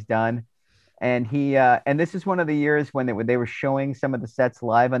me what he's done. And and this is one of the years when they were showing some of the sets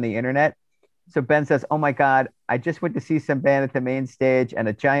live on the internet. So Ben says, oh my God, I just went to see some band at the main stage and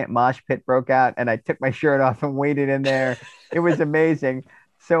a giant mosh pit broke out and I took my shirt off and waited in there. It was amazing.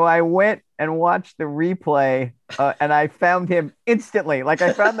 So I went and watched the replay and I found him instantly. Like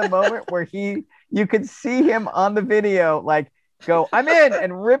I found the moment where you could see him on the video, like go, I'm in,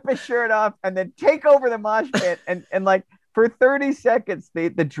 and rip his shirt off and then take over the mosh pit. And like for 30 seconds, the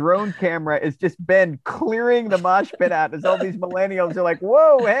drone camera is just Ben clearing the mosh pit out as all these millennials are like,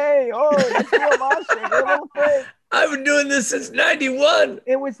 whoa, hey, oh, let's do a mosh pit. We're a little quick. I've been doing this since 91.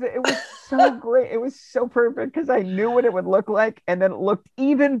 It was so great. It was so perfect because I knew what it would look like, and then it looked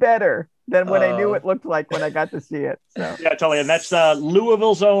even better than what I knew it looked like when I got to see it. So yeah, totally. And that's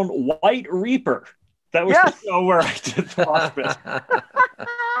Louisville's own White Reaper. That was the show where I did the mosh pit.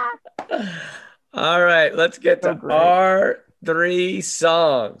 All right, let's get to our 3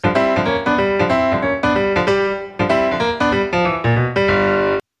 songs.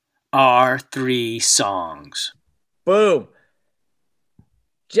 Our 3 songs. Boom.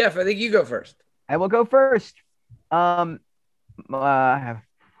 Jeff, I think you go first. I will go first. I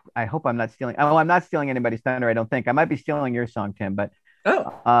hope I'm not stealing. Oh, I'm not stealing anybody's thunder, I don't think. I might be stealing your song, Tim, but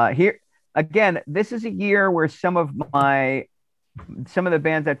here again, this is a year where some of the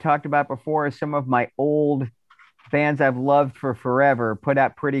bands I've talked about before, some of my old bands I've loved for forever put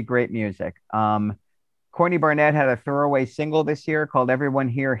out pretty great music. Courtney Barnett had a throwaway single this year called Everyone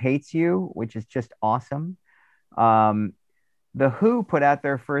Here Hates You, which is just awesome. The Who put out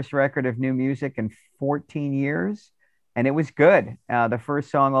their first record of new music in 14 years, and it was good. The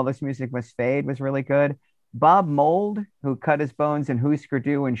first song, All This Music Must Fade, was really good. Bob Mould, who cut his bones in Husker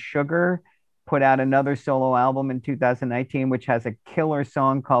Du and Sugar, put out another solo album in 2019, which has a killer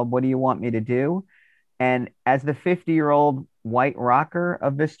song called What Do You Want Me to Do? And as the 50-year-old white rocker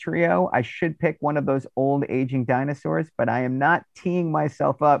of this trio, I should pick one of those old aging dinosaurs, but I am not teeing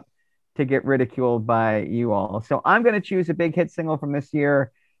myself up to get ridiculed by you all. So I'm going to choose a big hit single from this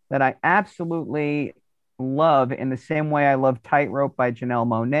year that I absolutely love in the same way I love Tightrope by Janelle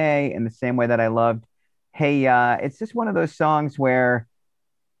Monáe, in the same way that I loved Hey Ya. It's just one of those songs where,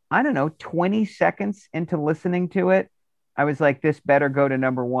 I don't know, 20 seconds into listening to it, I was like, this better go to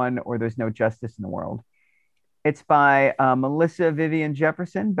number one or there's no justice in the world. It's by Melissa Vivian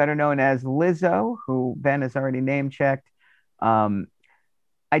Jefferson, better known as Lizzo, who Ben has already name-checked.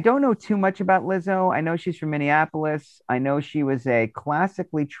 I don't know too much about Lizzo. I know she's from Minneapolis. I know she was a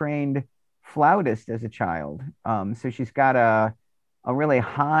classically trained flautist as a child. So she's got a really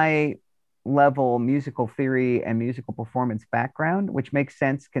high level musical theory and musical performance background, which makes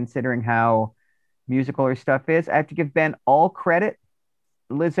sense considering how musical her stuff is. I have to give Ben all credit.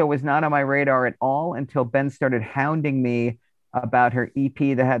 Lizzo was not on my radar at all until Ben started hounding me about her EP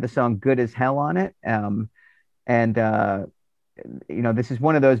that had the song Good as Hell on it. This is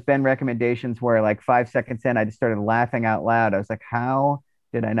one of those Ben recommendations where like 5 seconds in, I just started laughing out loud. I was like, how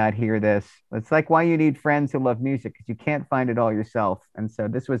did I not hear this? It's like why you need friends who love music, because you can't find it all yourself. And so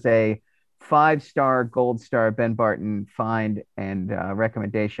this was a 5-star, gold star Ben Barton find and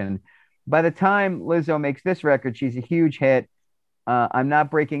recommendation. By the time Lizzo makes this record, she's a huge hit. I'm not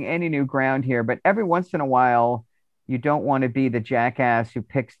breaking any new ground here, but every once in a while, you don't want to be the jackass who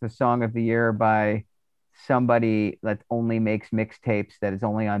picks the song of the year by somebody that only makes mixtapes that is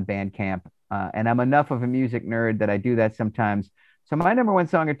only on Bandcamp. And I'm enough of a music nerd that I do that sometimes. So my number one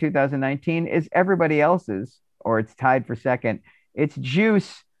song of 2019 is everybody else's, or it's tied for second. It's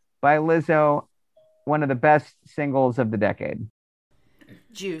Juice by Lizzo, one of the best singles of the decade.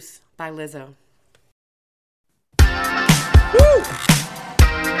 Juice by Lizzo. Woo!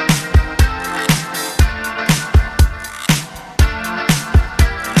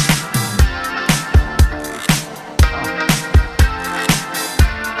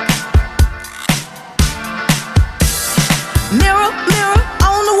 Mirror, mirror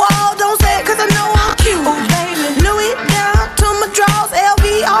on the wall, don't say it 'cause I know I'm cute. Oh, baby. Louis down to my drawers,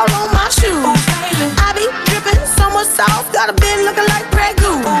 LV all on my shoes. Oh, baby. I be dripping so much sauce, got a bit looking like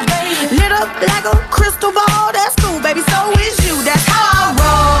Prego. Oh, baby. Lit up like a crystal ball, that's cool, baby, so is you, that's how I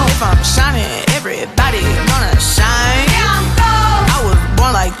roll. If I'm shining, everybody gonna shine. Yeah, I'm gold. I was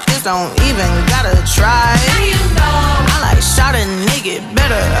born like this, don't even gotta try. Now you know. I like shot a nigga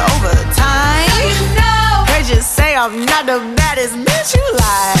better over time. Now you know. Just say I'm not the baddest bitch, you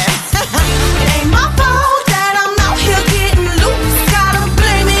lie. It ain't my fault that I'm out here getting loose. Gotta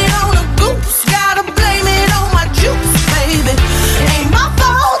blame it on the goose. Gotta blame it on my juice, baby. It ain't my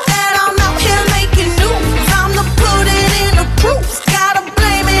fault that I'm out here making news. I'm the put it in the proof. Gotta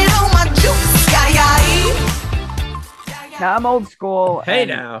blame it on my juice. Now I'm old school. Hey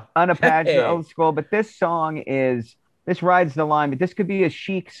now. Unabashed old school, but this song this rides the line, but this could be a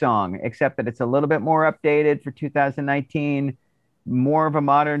Chic song, except that it's a little bit more updated for 2019, more of a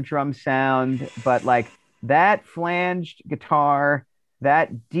modern drum sound, but like that flanged guitar,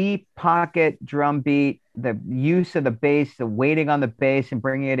 that deep pocket drum beat, the use of the bass, the waiting on the bass and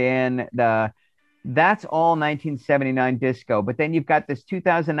bringing it in, that's all 1979 disco. But then you've got this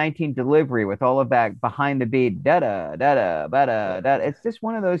 2019 delivery with all of that behind the beat, da-da, da-da, ba-da, da. It's just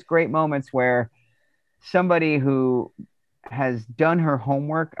one of those great moments where somebody who has done her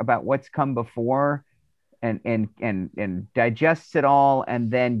homework about what's come before and digests it all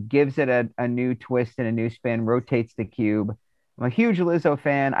and then gives it a new twist and a new spin, rotates the cube. I'm a huge Lizzo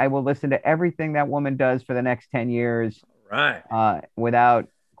fan. I will listen to everything that woman does for the next 10 years. Right. Without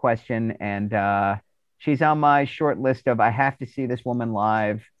question. And she's on my short list of I have to see this woman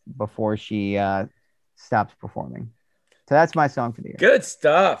live before she stops performing. So that's my song for the year. Good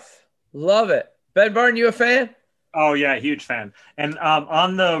stuff. Love it. Ben Barton, you a fan? Oh yeah, huge fan. And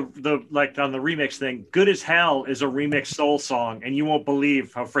on the remix thing, Good as Hell is a remix soul song, and you won't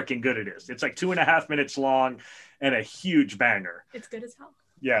believe how freaking good it is. It's like 2.5 minutes long and a huge banger. It's good as hell.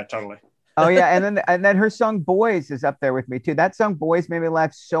 Yeah, totally. Oh yeah, and then her song Boys is up there with me too. That song Boys made me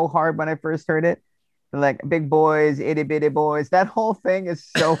laugh so hard when I first heard it. Like big boys, itty bitty boys. That whole thing is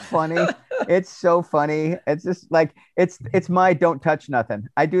so funny. It's so funny. It's just like it's my don't touch nothing.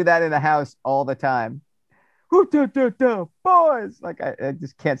 I do that in the house all the time. Boys. Like I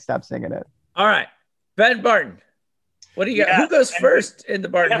just can't stop singing it. All right. Ben Barton. What do you got? Who goes first in the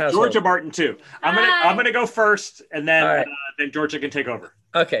Barton household? Georgia Barton too. I'm gonna go first, and then then Georgia can take over.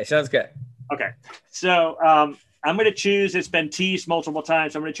 Okay, sounds good. Okay, so I'm gonna choose. It's been teased multiple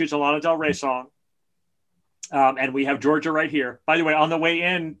times. I'm gonna choose a Lana Del Rey song. And we have Georgia right here. By the way, on the way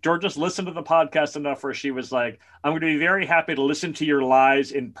in, Georgia's listened to the podcast enough where she was like, I'm going to be very happy to listen to your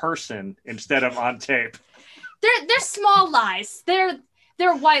lies in person instead of on tape. They're small lies. They're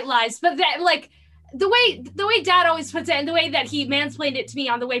they're white lies, but that like the way Dad always puts it, and the way that he mansplained it to me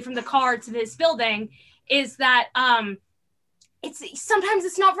on the way from the car to this building, is that sometimes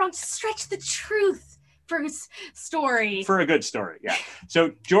it's not wrong to stretch the truth for a story. For a good story, yeah.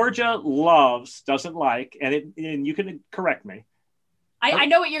 So Georgia doesn't like, and you can correct me. I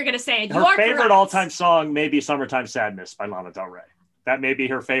know what you're going to say. Her favorite all-time song may be "Summertime Sadness" by Lana Del Rey. That may be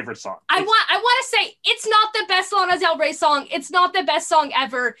her favorite song. I want to say it's not the best Lana Del Rey song. It's not the best song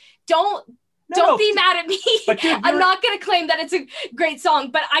ever. Don't be mad at me. I'm not going to claim that it's a great song,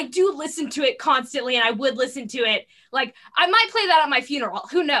 but I do listen to it constantly, and I would listen to it. Like, I might play that at my funeral.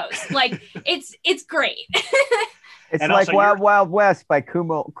 Who knows? Like, it's great. It's and like Wild West by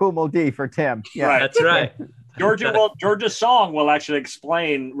Kool D for Tim. Yeah, right, that's right. Georgia's song will actually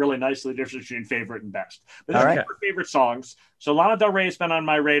explain really nicely the difference between favorite and best. But these are her favorite songs. So Lana Del Rey has been on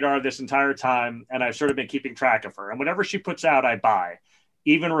my radar this entire time, and I've sort of been keeping track of her. And whatever she puts out, I buy,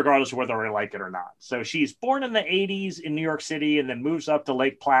 even regardless of whether I like it or not. So she's born in the 80s in New York City and then moves up to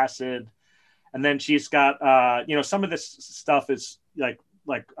Lake Placid. And then she's got, some of this stuff is like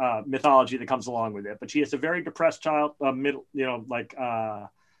mythology that comes along with it. But she has a very depressed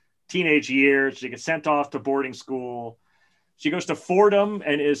teenage years. She gets sent off to boarding school. She goes to Fordham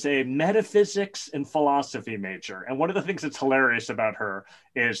and is a metaphysics and philosophy major. And one of the things that's hilarious about her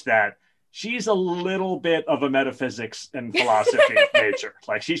is that she's a little bit of a metaphysics and philosophy major.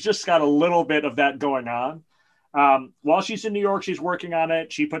 Like, she's just got a little bit of that going on. While she's in New York, she's working on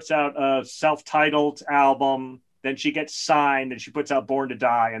it. She puts out a self-titled album. Then she gets signed and she puts out Born to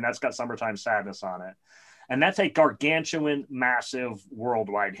Die, and that's got Summertime Sadness on it. And that's a gargantuan, massive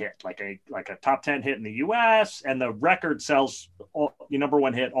worldwide hit, like a top 10 hit in the US, and the record sells the number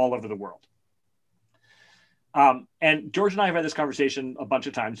one hit all over the world. And George and I have had this conversation a bunch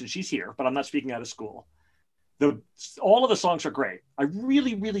of times, and she's here, but I'm not speaking out of school. All of the songs are great. I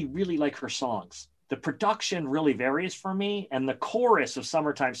really, really, really like her songs. The production really varies for me, and the chorus of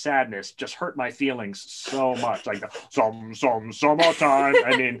Summertime Sadness just hurt my feelings so much. Like summertime.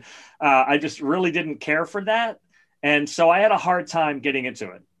 I mean, I just really didn't care for that. And so I had a hard time getting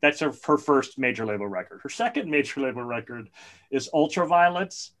into it. That's her first major label record. Her second major label record is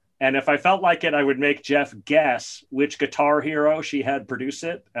Ultraviolets. And if I felt like it, I would make Jeff guess which Guitar Hero she had produce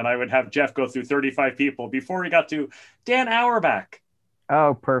it. And I would have Jeff go through 35 people before he got to Dan Auerbach.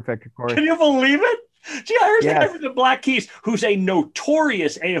 Oh, perfect. Of course. Can you believe it? She hires the guy from the Black Keys, who's a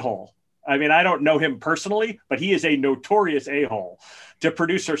notorious a-hole. I mean, I don't know him personally, but he is a notorious a-hole to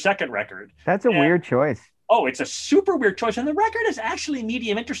produce her second record. That's a weird choice. Oh, it's a super weird choice. And the record is actually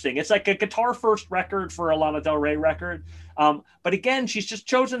medium interesting. It's like a guitar first record for a Lana Del Rey record. But again, she's just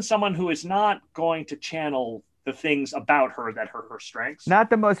chosen someone who is not going to channel the things about her that are her strengths. Not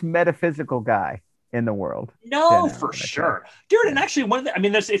the most metaphysical guy in the world. No, for sure. Dude, and actually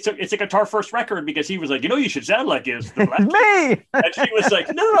it's a guitar first record because he was like, you should sound like is the Black me. And she was like,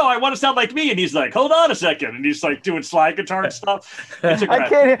 no, I want to sound like me. And he's like, hold on a second. And he's like doing slide guitar and stuff.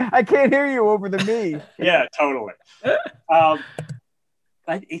 I can't hear you over the me. Yeah, totally.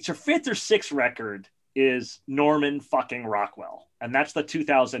 It's her fifth or sixth record is Norman fucking Rockwell. And that's the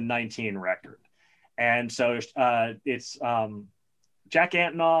 2019 record. And so it's Jack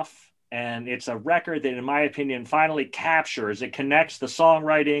Antonoff. And it's a record that, in my opinion, finally captures, it connects the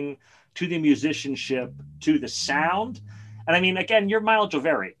songwriting to the musicianship, to the sound. And I mean, again, your mileage will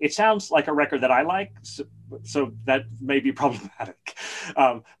vary. It sounds like a record that I like, so that may be problematic.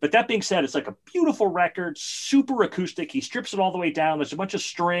 But that being said, it's like a beautiful record, super acoustic. He strips it all the way down. There's a bunch of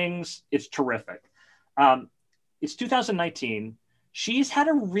strings. It's terrific. It's 2019. She's had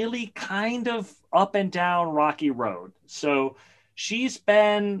a really kind of up and down rocky road. So she's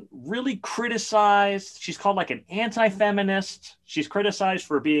been really criticized. She's called like an anti-feminist. She's criticized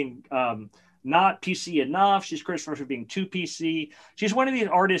for being not PC enough. She's criticized for being too PC. She's one of these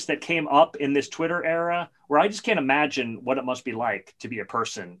artists that came up in this Twitter era where I just can't imagine what it must be like to be a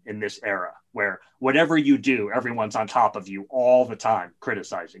person in this era where whatever you do, everyone's on top of you all the time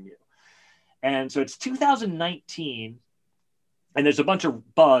criticizing you. And so it's 2019. And there's a bunch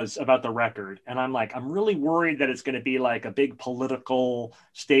of buzz about the record. And I'm really worried that it's going to be like a big political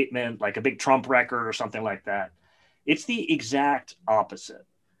statement, like a big Trump record or something like that. It's the exact opposite.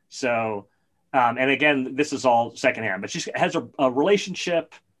 So, and again, this is all secondhand, but she has a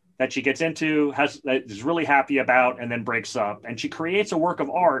relationship that she gets into, is really happy about, and then breaks up. And she creates a work of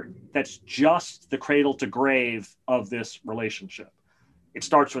art that's just the cradle to grave of this relationship. It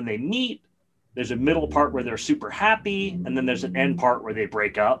starts when they meet. There's a middle part where they're super happy, and then there's an end part where they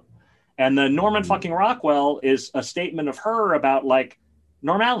break up. And the Norman fucking Rockwell is a statement of her about like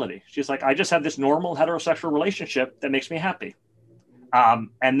normality. She's like, I just have this normal heterosexual relationship that makes me happy.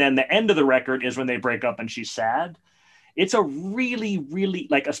 And then the end of the record is when they break up and she's sad. It's a really, really,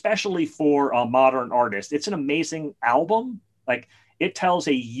 like, especially for a modern artist, it's an amazing album. Like, it tells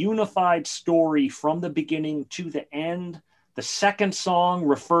a unified story from the beginning to the end. The second song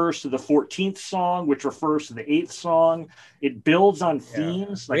refers to the 14th song, which refers to the 8th song. It builds on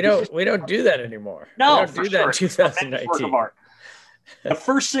themes. Like, we don't do that anymore. No, we don't do that in 2019. The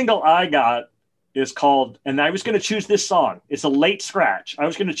first single I got is called, and I was going to choose this song. It's a late scratch. I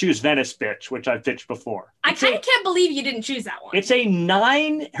was going to choose Venice Bitch, which I've pitched before. I kind of can't believe you didn't choose that one. It's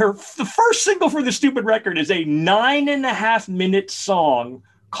the first single for the stupid record is a 9.5-minute song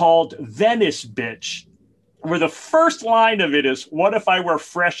called Venice Bitch, where the first line of it is, "What if I were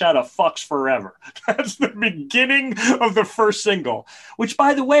fresh out of fucks forever?" That's the beginning of the first single, which,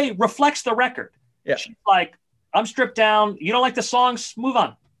 by the way, reflects the record. Yeah. She's like, I'm stripped down. You don't like the songs? Move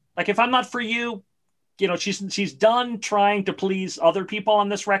on. Like, if I'm not for you, she's done trying to please other people on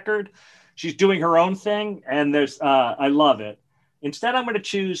this record. She's doing her own thing, and I love it. Instead, I'm going to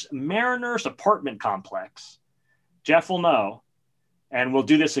choose Mariner's Apartment Complex. Jeff will know, and we'll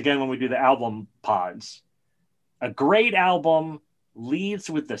do this again when we do the album pods. A great album leads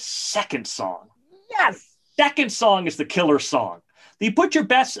with the second song. Yes! Second song is the killer song. You put your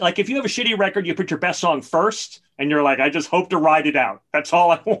best, like, if you have a shitty record, you put your best song first, and you're like, I just hope to ride it out. That's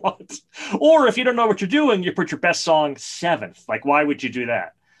all I want. Or if you don't know what you're doing, you put your best song seventh. Like, why would you do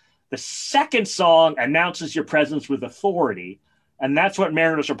that? The second song announces your presence with authority, and that's what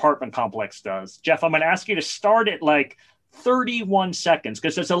Mariner's Apartment Complex does. Jeff, I'm going to ask you to start at like 31 seconds,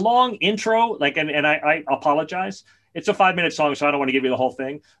 because it's a long intro, like, and I apologize. It's a 5-minute song, so I don't want to give you the whole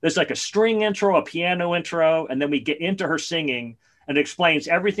thing. There's like a string intro, a piano intro, and then we get into her singing, and it explains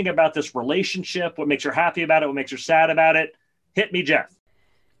everything about this relationship, what makes her happy about it, what makes her sad about it. Hit me, Jeff.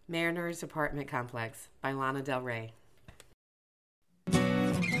 Mariner's Apartment Complex by Lana Del Rey.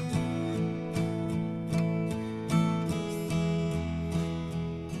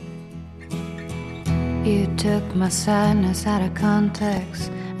 You took my sadness out of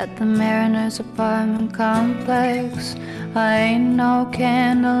context at the Mariner's Apartment Complex. I ain't no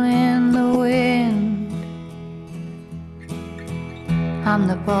candle in the wind. I'm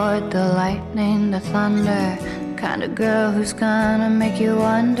the board, the lightning, the thunder, kind of girl who's gonna make you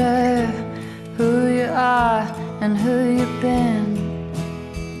wonder who you are and who you've been.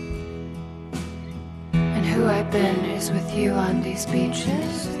 And who I've been is with you on these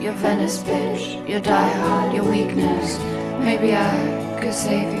beaches. Your Venice bitch, your diehard, your weakness. Maybe I could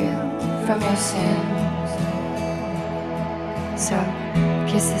save you from your sins. So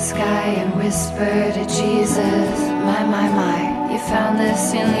kiss the sky and whisper to Jesus. My, you found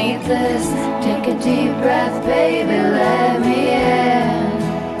this, you need this. Take a deep breath, baby, let me in.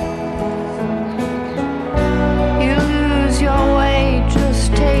 You lose your way,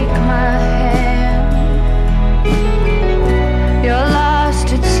 just take my hand. You're lost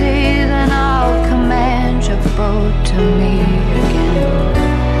at sea, then I'll command your boat to me again.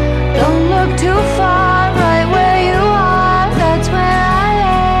 Don't look too far, right where you are, that's where I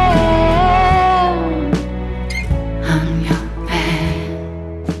am. I'm your man.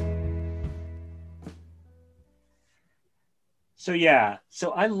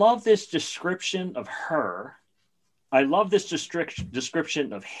 So I love this description of her. I love this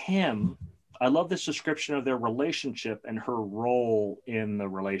description of him. I love this description of their relationship and her role in the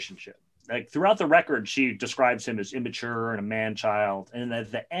relationship. Like, throughout the record, she describes him as immature and a man-child. And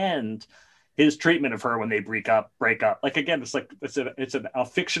at the end, his treatment of her when they break up. Like, again, it's a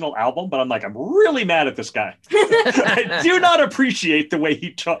fictional album, but I'm really mad at this guy. I do not appreciate the way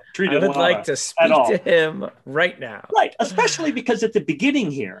he treated Lana. I would like to speak to him right now. Right, especially because at the beginning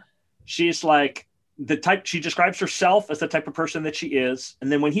here, she's like, she describes herself as the type of person that she is.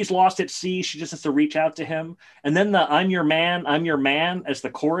 And then when he's lost at sea, she just has to reach out to him. And then the I'm your man as the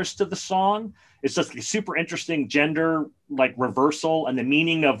chorus to the song. It's just a super interesting gender reversal and the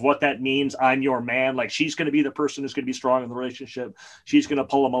meaning of what that means. I'm your man. Like, she's going to be the person who's going to be strong in the relationship. She's going to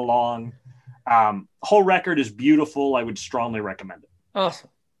pull him along. Whole record is beautiful. I would strongly recommend it.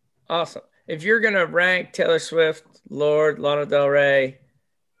 Awesome. If you're going to rank Taylor Swift, Lorde, Lana Del Rey,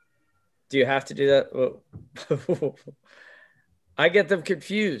 do you have to do that? I get them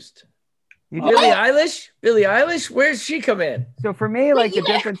confused. Billie Eilish, where's she come in? So for me, the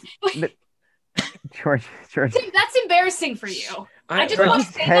difference. George. Tim, that's embarrassing for you. I just want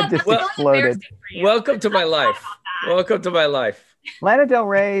to say that. That's really embarrassing for you. Welcome to my life. Welcome to my life. Lana Del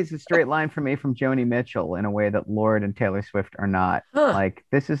Rey is a straight line for me from Joni Mitchell in a way that Lorde and Taylor Swift are not.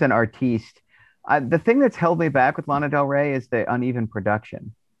 This is an artiste. The thing that's held me back with Lana Del Rey is the uneven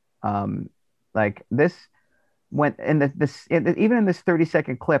production. when even in this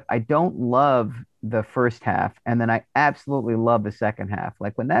 30-second clip, I don't love the first half, and then I absolutely love the second half.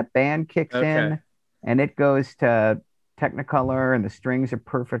 Like when that band kicks in and it goes to Technicolor and the strings are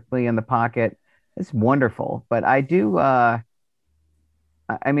perfectly in the pocket, it's wonderful. But I do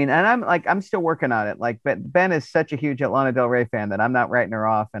I mean, and I'm still working on it. Like, but Ben is such a huge Lana Del Rey fan that I'm not writing her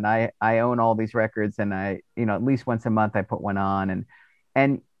off, and I own all these records, and I, at least once a month I put one on,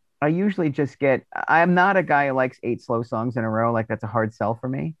 and I usually just I'm not a guy who likes 8 slow songs in a row. Like that's a hard sell for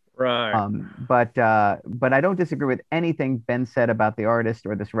me. Right. But I don't disagree with anything Ben said about the artist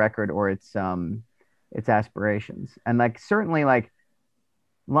or this record or its aspirations. And like, certainly like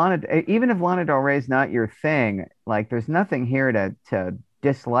Lana, even if Lana Del Rey is not your thing, like there's nothing here to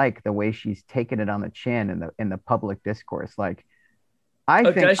dislike the way she's taken it on the chin in the public discourse. Like I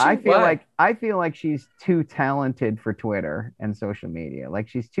feel like she's too talented for Twitter and social media. Like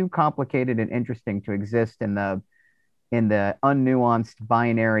she's too complicated and interesting to exist in the unnuanced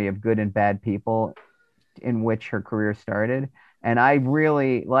binary of good and bad people in which her career started. And I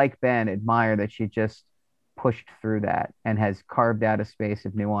really, like Ben, admire that she just pushed through that and has carved out a space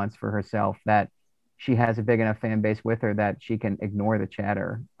of nuance for herself, that she has a big enough fan base with her that she can ignore the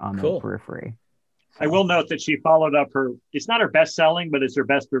chatter on the periphery. I will note that she followed up it's not her best selling, but it's her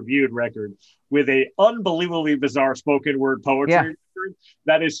best reviewed record with a unbelievably bizarre spoken word poetry record.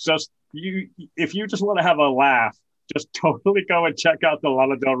 That is just, if you just want to have a laugh, just totally go and check out the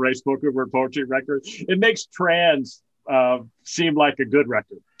Lana Del Rey spoken word poetry record. It makes Trans seem like a good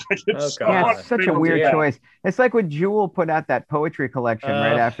record. It's such a weird choice. It's like when Jewel put out that poetry collection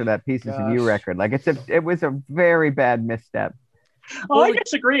right after that Pieces of You record. Like it was a very bad misstep. Oh, I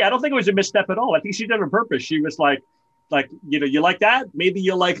disagree. I don't think it was a misstep at all. I think she did it on purpose. She was like, you like that? Maybe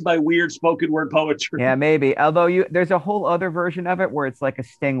you'll like my weird spoken word poetry. Yeah, maybe. Although there's a whole other version of it where it's like a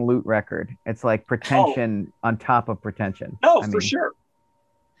Sting Lute record. It's like pretension on top of pretension. Oh, for sure.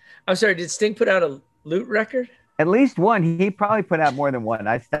 I'm sorry, did Sting put out a Lute record? At least one. He probably put out more than one.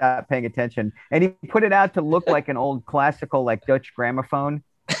 I stopped paying attention. And he put it out to look like an old classical, like Dutch gramophone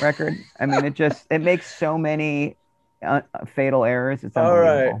record. I mean, it makes so many fatal errors. It's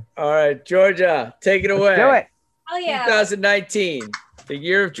unbelievable. All right, Georgia, take it away. Let's do it. Oh yeah. 2019, the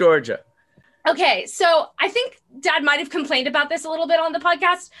year of Georgia. Okay, so I think Dad might have complained about this a little bit on the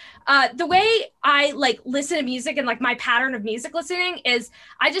podcast. The way I listen to music and my pattern of music listening is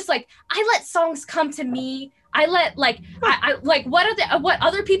I let songs come to me. I let what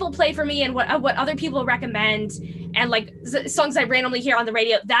other people play for me and what other people recommend, and songs I randomly hear on the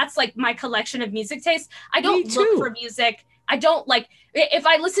radio. That's my collection of music tastes. I don't look for music. I don't if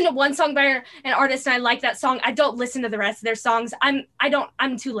I listen to one song by an artist and I like that song, I don't listen to the rest of their songs. I'm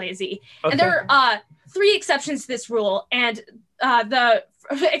too lazy. Okay. And there are 3 exceptions to this rule, and the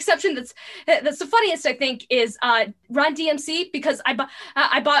exception that's the funniest, I think, is Run DMC, because I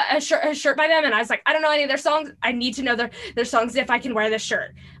bought a shirt by them, and I was like, I don't know any of their songs. I need to know their songs if I can wear this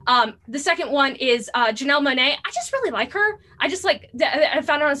shirt. The second one is Janelle Monáe. I just really like her. I just I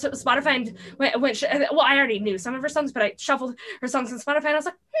found her on Spotify, and I already knew some of her songs, but I shuffled her songs on Spotify, and I was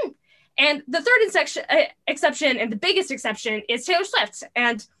like, And the third exception, and the biggest exception, is Taylor Swift.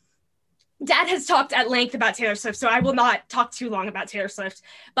 And Dad has talked at length about Taylor Swift, so I will not talk too long about Taylor Swift.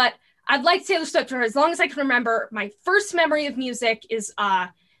 But I've liked Taylor Swift for as long as I can remember. My first memory of music is, I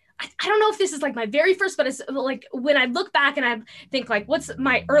don't know if this is my very first, but it's when I look back and I think what's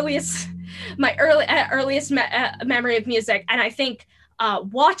my earliest memory of music. And I think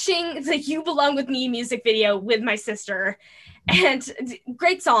watching the You Belong With Me music video with my sister, and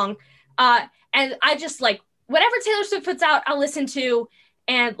great song. And I just whatever Taylor Swift puts out, I'll listen to.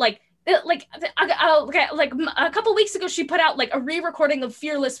 And a couple weeks ago, she put out a re-recording of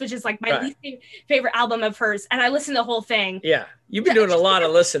Fearless, which is my least favorite album of hers, and I listened to the whole thing. Yeah, you've been doing a lot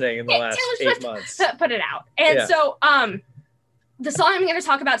of listening in the last 8 months. Put it out, and so the song I'm going to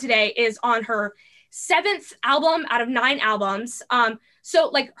talk about today is on her 7th album out of 9 albums.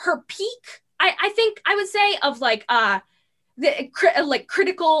 So her peak, I think I would say, of the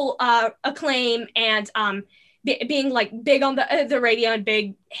critical acclaim and being big on the radio and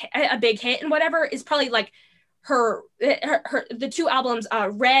a big hit and whatever, is probably her the 2 albums,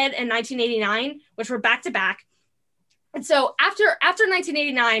 Red and 1989, which were back to back. And so after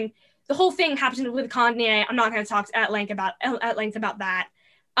 1989, the whole thing happened with Kanye. I'm not going to talk at length about that.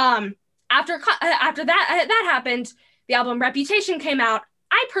 After that happened, the album Reputation came out.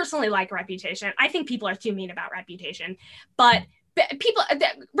 I personally like Reputation. I think people are too mean about Reputation, but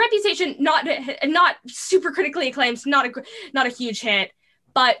Reputation, not super critically acclaimed, not a huge hit.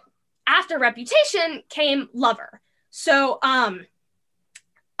 But after Reputation came Lover. So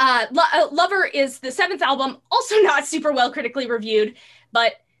Lover is the 7th album, also not super well critically reviewed,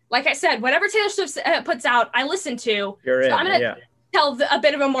 but like I said, whatever Taylor Swift puts out, I listen to. I'm gonna tell a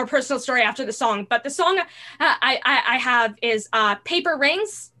bit of a more personal story after the song, but the song I have is Paper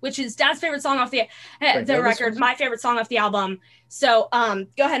Rings, which is Dad's favorite song off the record, my favorite song off the album. So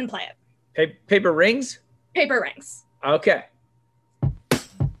go ahead and play it. Paper Rings? Paper Rings. Okay.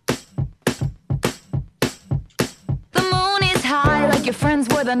 High, like your friends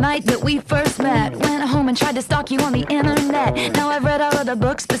were the night that we first met. Went home and tried to stalk you on the internet. Now I've read all of the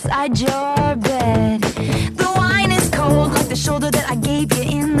books beside your bed. The wine is cold, like the shoulder that I gave you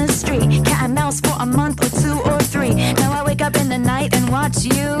in the street. Cat and mouse for a month or 2 or 3. Now I wake up in the night and watch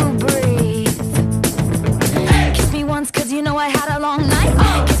you breathe. Kiss me once cause you know I had a long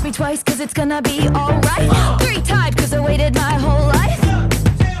night. Kiss me twice cause it's gonna be alright. 3 times cause I waited my whole life.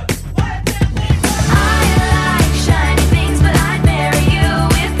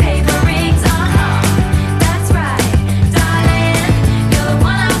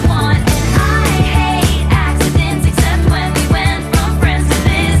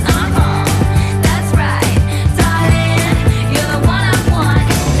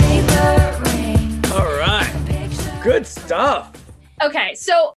 Good stuff. Okay,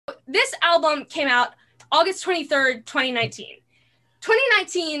 so this album came out August 23rd, 2019.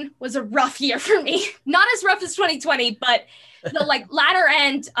 2019 was a rough year for me. Not as rough as 2020, but the latter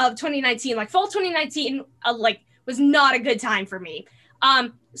end of 2019, fall 2019, was not a good time for me.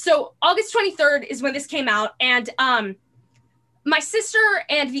 So August 23rd is when this came out, and my sister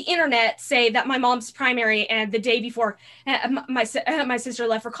and the internet say that my mom's primary and the day before my sister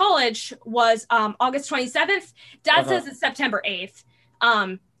left for college was August 27th. Dad says it's September 8th.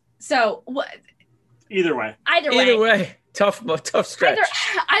 So either way, tough stretch.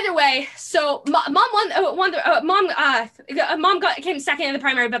 Either way. So mom came second in the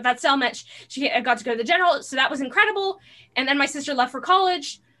primary, but that still meant she got to go to the general. So that was incredible. And then my sister left for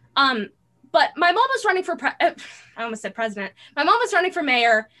college. But my mom was running for, I almost said president. My mom was running for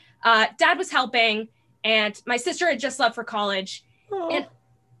mayor. Dad was helping, and my sister had just left for college. Oh. And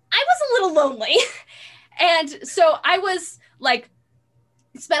I was a little lonely. And so I was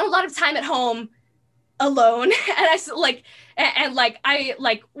spent a lot of time at home alone. And I was doing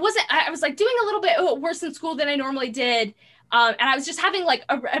a little bit worse in school than I normally did. And I was just having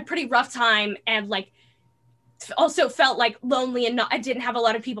a pretty rough time, and also felt lonely, and I didn't have a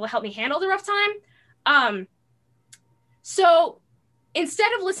lot of people to help me handle the rough time. So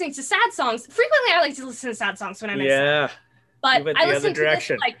instead of listening to sad songs, frequently I like to listen to sad songs when I'm in sad. But I listened to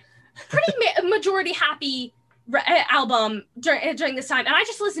this pretty majority happy album during this time, and I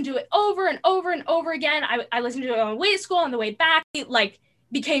just listened to it over and over and over again. I listened to it on the way to school, on the way back. It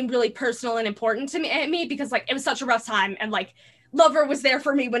became really personal and important to me because it was such a rough time, and Lover was there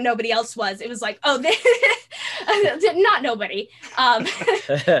for me when nobody else was. It was not nobody.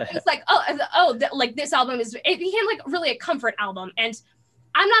 It's this album it became really a comfort album. And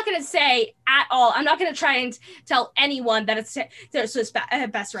I'm not going to say at all, I'm not going to try and tell anyone that it's Taylor Swift's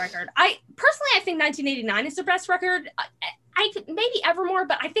best record. I think 1989 is the best record. I maybe Evermore,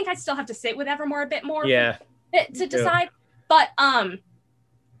 but I think I still have to sit with Evermore a bit more to decide. But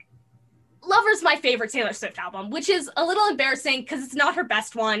Lover's my favorite Taylor Swift album, which is a little embarrassing because it's not her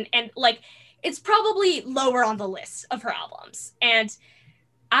best one. And it's probably lower on the list of her albums. And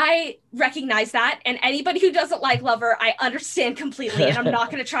I recognize that. And anybody who doesn't like Lover, I understand completely. And I'm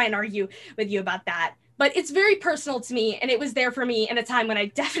not going to try and argue with you about that. But it's very personal to me. And it was there for me in a time when I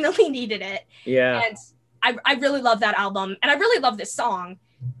definitely needed it. Yeah. And I really love that album. And I really love this song.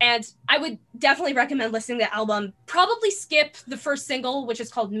 And I would definitely recommend listening to the album. Probably skip the first single, which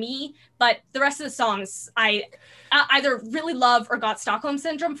is called Me, but the rest of the songs I either really love or got Stockholm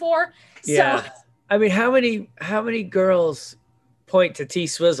Syndrome for. Yeah. So, I mean, how many girls point to T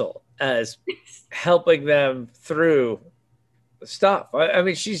Swizzle as helping them through stuff? I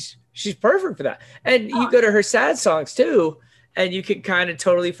mean, she's perfect for that. And you go to her sad songs too, and you can kind of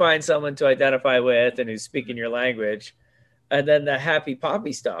totally find someone to identify with and who's speaking your language. And then the happy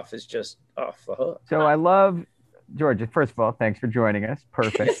poppy stuff is just off the hook. So I love, Georgia, first of all, thanks for joining us.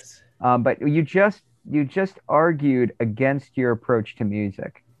 Perfect. But you just argued against your approach to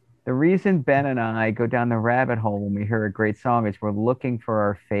music. The reason Ben and I go down the rabbit hole when we hear a great song is we're looking for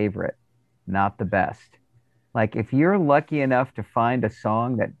our favorite, not the best. If you're lucky enough to find a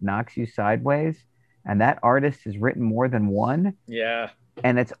song that knocks you sideways and that artist has written more than one,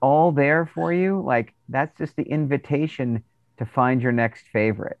 and it's all there for you, that's just the invitation to find your next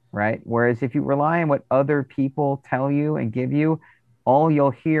favorite, right? Whereas if you rely on what other people tell you and give you, all you'll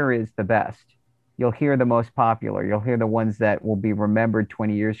hear is the best. you'll hear the most popular. You'll hear the ones that will be remembered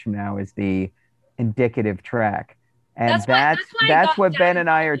 20 years from now as the indicative track. And that's what Ben and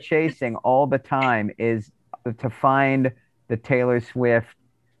I are chasing all the time, is to find the Taylor Swift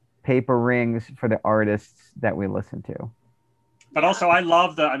paper rings for the artists that we listen to. But also, I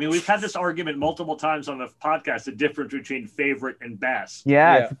love we've had this argument multiple times on the podcast, the difference between favorite and best.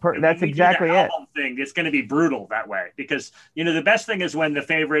 That's exactly it. Thing, it's going to be brutal that way, because, the best thing is when the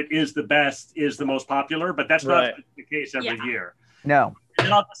favorite is the best, is the most popular, but that's not the case every year. No.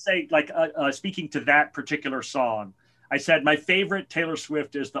 And I'll just say, speaking to that particular song, I said my favorite Taylor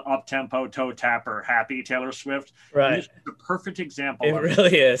Swift is the up-tempo toe tapper, happy Taylor Swift. Right. And this is the perfect example. It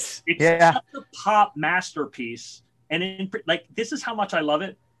really is. It's such a pop masterpiece. And this is how much I love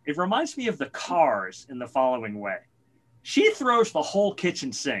it. It reminds me of the Cars in the following way. She throws the whole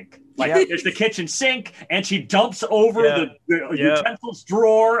kitchen sink. There's the kitchen sink, and she dumps over the utensils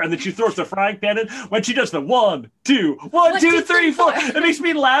drawer, and then she throws the frying pan in. When she does the 1, 2, 1, 2, 3, 4, it makes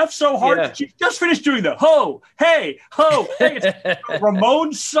me laugh so hard. Yeah. She just finished doing the ho, hey, ho, hey. It's a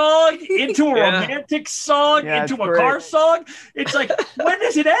Ramones song into a romantic song into a car song. It's like, when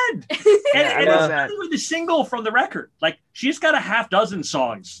does it end? And it's not even the single from the record. She's got a half dozen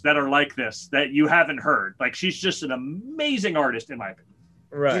songs that are like this that you haven't heard. She's just an amazing artist, in my opinion.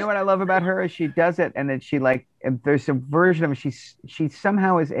 Right. You know what I love about her is she does it, and then she there's a version of it, she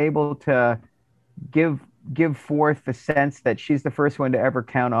somehow is able to give forth the sense that she's the first one to ever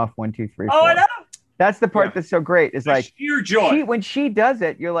count off 1, 2, 3, 4. Oh, I know. That's the part that's so great. Is sheer joy. When she does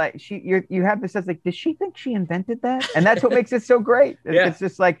it, you're like, you have this sense does she think she invented that? And that's what makes it so great. It's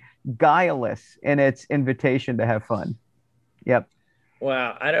just guileless in its invitation to have fun. Yep.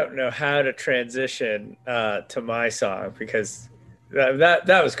 Wow, I don't know how to transition to my song, because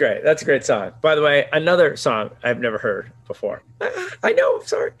that was great. That's a great song. By the way, another song I've never heard before. I know. I'm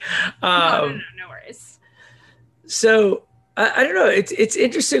sorry. No worries. So I don't know. It's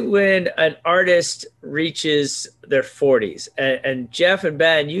interesting when an artist reaches their 40s, and Jeff and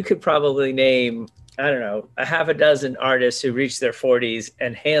Ben, you could probably name, I don't know, a half a dozen artists who reached their 40s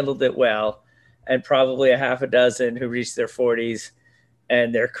and handled it well, and probably a half a dozen who reached their 40s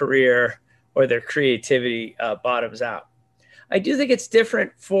and their career or their creativity bottoms out. I do think it's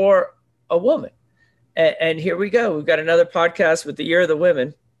different for a woman. And here we go. We've got another podcast with the Year of the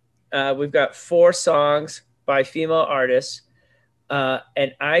Women. We've got 4 songs by female artists.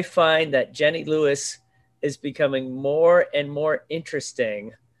 And I find that Jenny Lewis is becoming more and more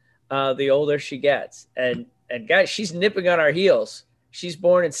interesting the older she gets. And guys, she's nipping on our heels. She's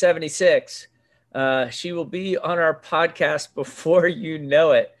born in 1976. She will be on our podcast before you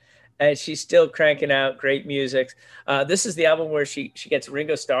know it. And she's still cranking out great music. This is the album where she gets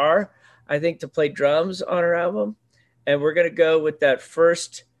Ringo Starr, I think, to play drums on her album. And we're going to go with that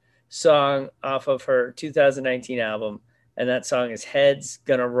first song off of her 2019 album. And that song is Heads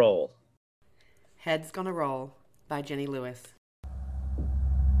Gonna Roll. Heads Gonna Roll by Jenny Lewis.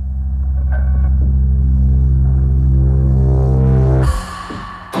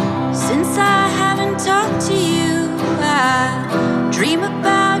 Since I haven't talked to you, I dream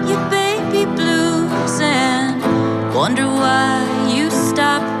about your baby blues and wonder why you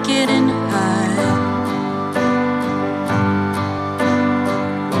stopped getting high.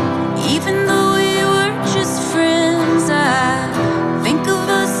 Even though we were just friends, I think of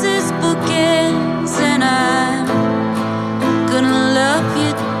us as bookends, and I'm gonna love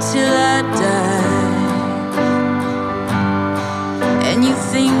you till I die. And you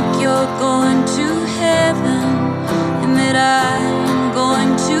think you're going to heaven, and that I'm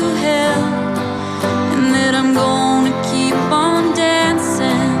going to hell, and that I'm going to keep on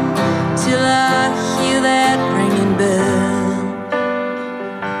dancing till I hear that ringing bell.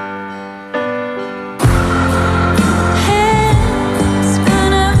 Heads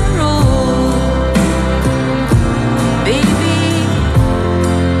gonna roll, baby.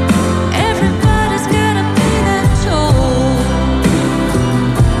 Everybody's gotta pay that toll,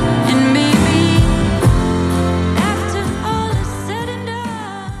 and maybe after all is said and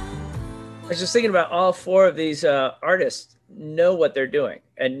done. I was just thinking about all 4 of these artists know what they're doing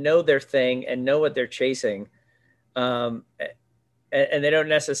and know their thing and know what they're chasing. And they don't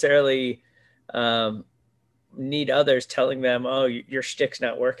necessarily need others telling them, oh, your shtick's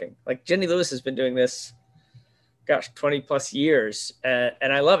not working. Like Jenny Lewis has been doing this, 20 plus years.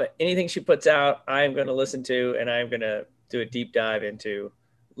 And I love it. Anything she puts out, I'm going to listen to, and I'm going to do a deep dive into.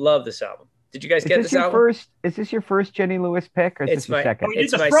 Love this album. Did you guys get this album? Is this your first Jenny Lewis pick, or is this your second?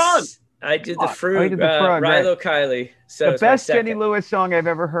 It's my frog. I did the Frog, Rilo Kiley. So the best Jenny Lewis song I've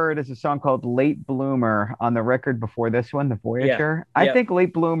ever heard is a song called Late Bloomer on the record before this one, The Voyager. I think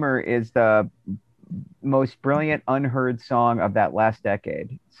Late Bloomer is the most brilliant unheard song of that last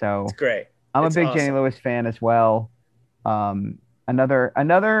decade. So it's great. I'm It's a big awesome. Jenny Lewis fan as well. Another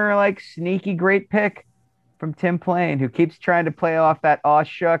like sneaky great pick from Tim Plain, who keeps trying to play off that aw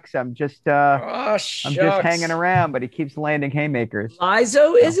shucks. I'm just hanging around, but he keeps landing haymakers.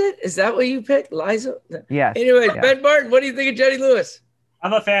 Lizo, is it? Is that what you picked? Lizo? Yes. Anyway, yeah. Ben Martin, what do you think of Jenny Lewis?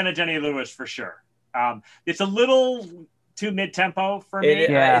 I'm a fan of Jenny Lewis for sure. It's a little too mid-tempo for me.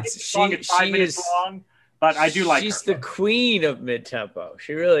 It's 5 minutes long, but I do like her. She's the queen of mid-tempo.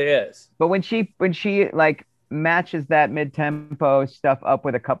 She really is. But when she like matches that mid-tempo stuff up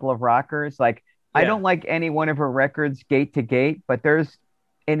with a couple of rockers, like I don't like any one of her records gate to gate, but there's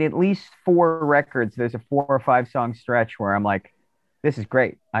in at least 4 records, there's a 4 or 5 song stretch where I'm like, this is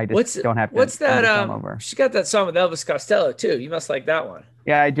great. I just don't have to. What's that? Over. She got that song with Elvis Costello too. You must like that one.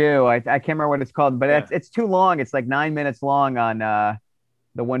 Yeah, I do. I can't remember what it's called, but it's too long. It's like 9 minutes long on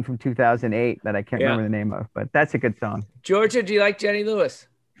the one from 2008 that I can't remember the name of, but that's a good song. Georgia, do you like Jenny Lewis?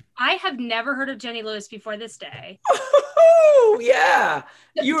 I have never heard of Jenny Lewis before this day. Oh, yeah.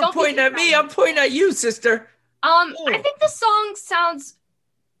 You were pointing at me. I'm pointing at you, sister. I think the song sounds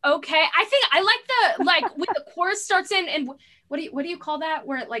okay. I think I like when the chorus starts in and what do you call that?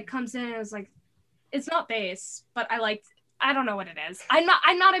 Where it like comes in and it's like, it's not bass, but I don't know what it is. I'm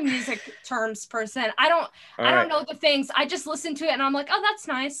not a music terms person. I don't know the things. I just listen to it and I'm like, oh, that's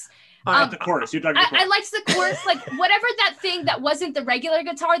nice. The chorus. I liked the chorus, like whatever that thing that wasn't the regular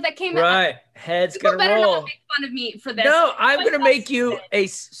guitar that came out. Right, head's gonna better roll. not make fun of me for this. No, I'm gonna make you a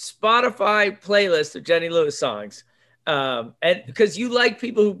Spotify playlist of Jenny Lewis songs, and because you like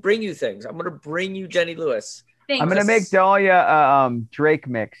people who bring you things, I'm gonna bring you Jenny Lewis. I'm gonna make Dahlia a Drake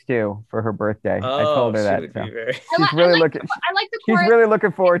mix too for her birthday. I told her that. So. She's really looking. I like the chorus. She's really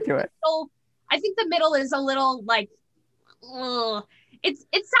looking forward to it. I think the middle is a little like. It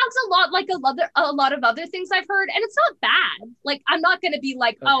sounds a lot like a lot of other things I've heard, and it's not bad. Like I'm not gonna be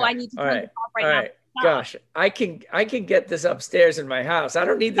like, oh, I need to turn this off right now. No. Gosh, I can get this upstairs in my house. I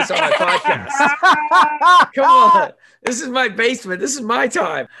don't need this on my podcast. Come on, this is my basement. This is my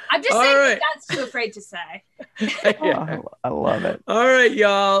time. I'm just saying that's too afraid to say. I love it. All right,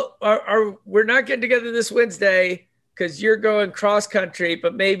 y'all. We're not getting together this Wednesday because you're going cross country,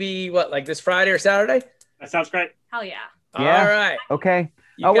 but maybe like this Friday or Saturday? That sounds great. Hell yeah. Yeah. All right. Okay.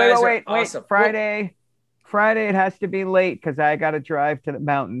 You wait. Awesome. Friday it has to be late because I got to drive to the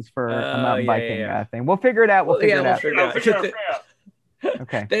mountains for a mountain biking thing. We'll figure it out. We'll figure it out.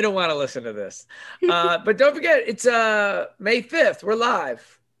 Okay. They don't want to listen to this. But don't forget, it's May 5th. We're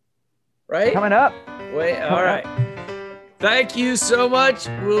live. Right? Coming up. All right. Thank you so much.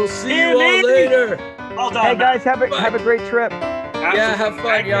 We'll see you all later. Well done. Hey guys, have a great trip. Yeah, have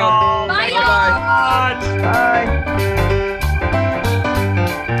fun, y'all. Bye, y'all. Bye.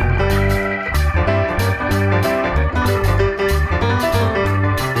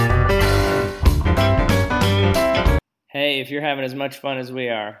 Hey, if you're having as much fun as we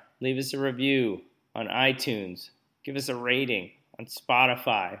are, leave us a review on iTunes. Give us a rating on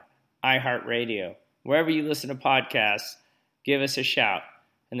Spotify, iHeartRadio. Wherever you listen to podcasts, give us a shout.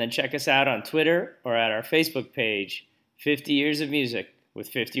 And then check us out on Twitter or at our Facebook page, 50 Years of Music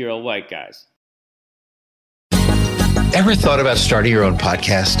with 50-Year-Old White Guys. Ever thought about starting your own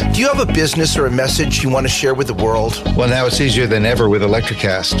podcast? Do you have a business or a message you want to share with the world? Well, now it's easier than ever with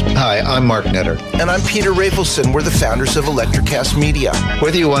Electrocast. Hi, I'm Mark Netter. And I'm Peter Rafelson. We're the founders of Electrocast Media.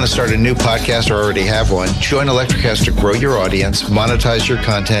 Whether you want to start a new podcast or already have one, join Electrocast to grow your audience, monetize your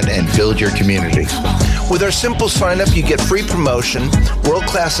content, and build your community. With our simple sign-up, you get free promotion,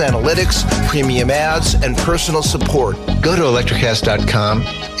 world-class analytics, premium ads, and personal support. Go to electrocast.com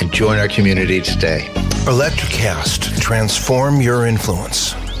and join our community today. Electrocast. Transform your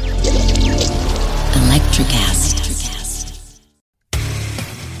influence. Electrocast.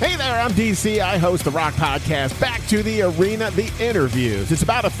 Hey there, I'm DC. I host the rock podcast, Back to the Arena, The Interviews. It's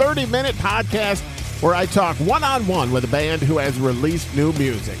about a 30-minute podcast where I talk one-on-one with a band who has released new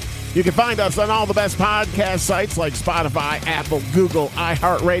music. You can find us on all the best podcast sites like Spotify, Apple, Google,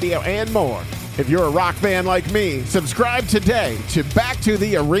 iHeartRadio, and more. If you're a rock fan like me, subscribe today to Back to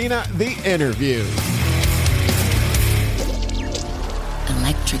the Arena, The Interviews.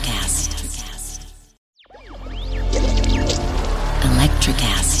 Electrocast.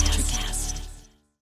 Electrocast.